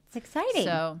thing. It's exciting.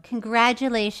 So,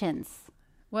 congratulations.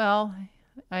 Well,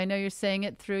 I know you're saying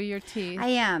it through your teeth. I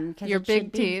am. Your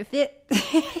big teeth. If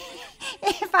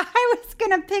I was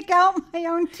going to pick out my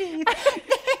own teeth, they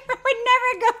would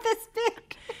never go this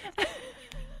big.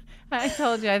 I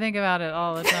told you, I think about it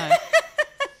all the time.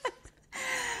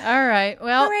 All right.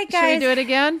 Well, guys. Should we do it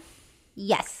again?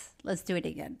 Yes. Let's do it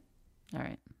again. All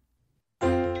right.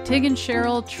 Tig and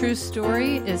Cheryl True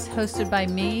Story is hosted by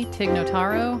me, Tig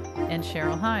Notaro, and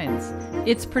Cheryl Hines.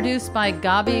 It's produced by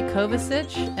Gabi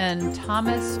Kovacic and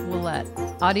Thomas Willett.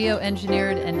 Audio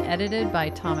engineered and edited by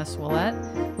Thomas Willett,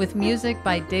 with music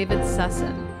by David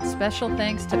Sussin. Special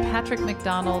thanks to Patrick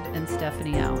McDonald and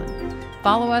Stephanie Allen.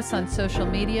 Follow us on social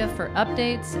media for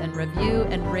updates and review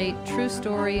and rate True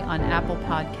Story on Apple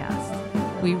Podcasts.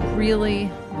 We really,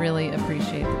 really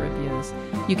appreciate the reviews.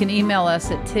 You can email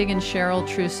us at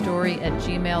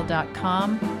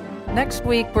tigandcheryltruestory@gmail.com. Next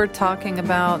week, we're talking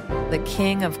about the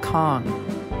King of Kong.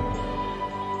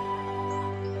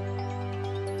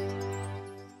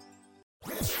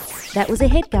 That was a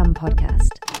HeadGum podcast.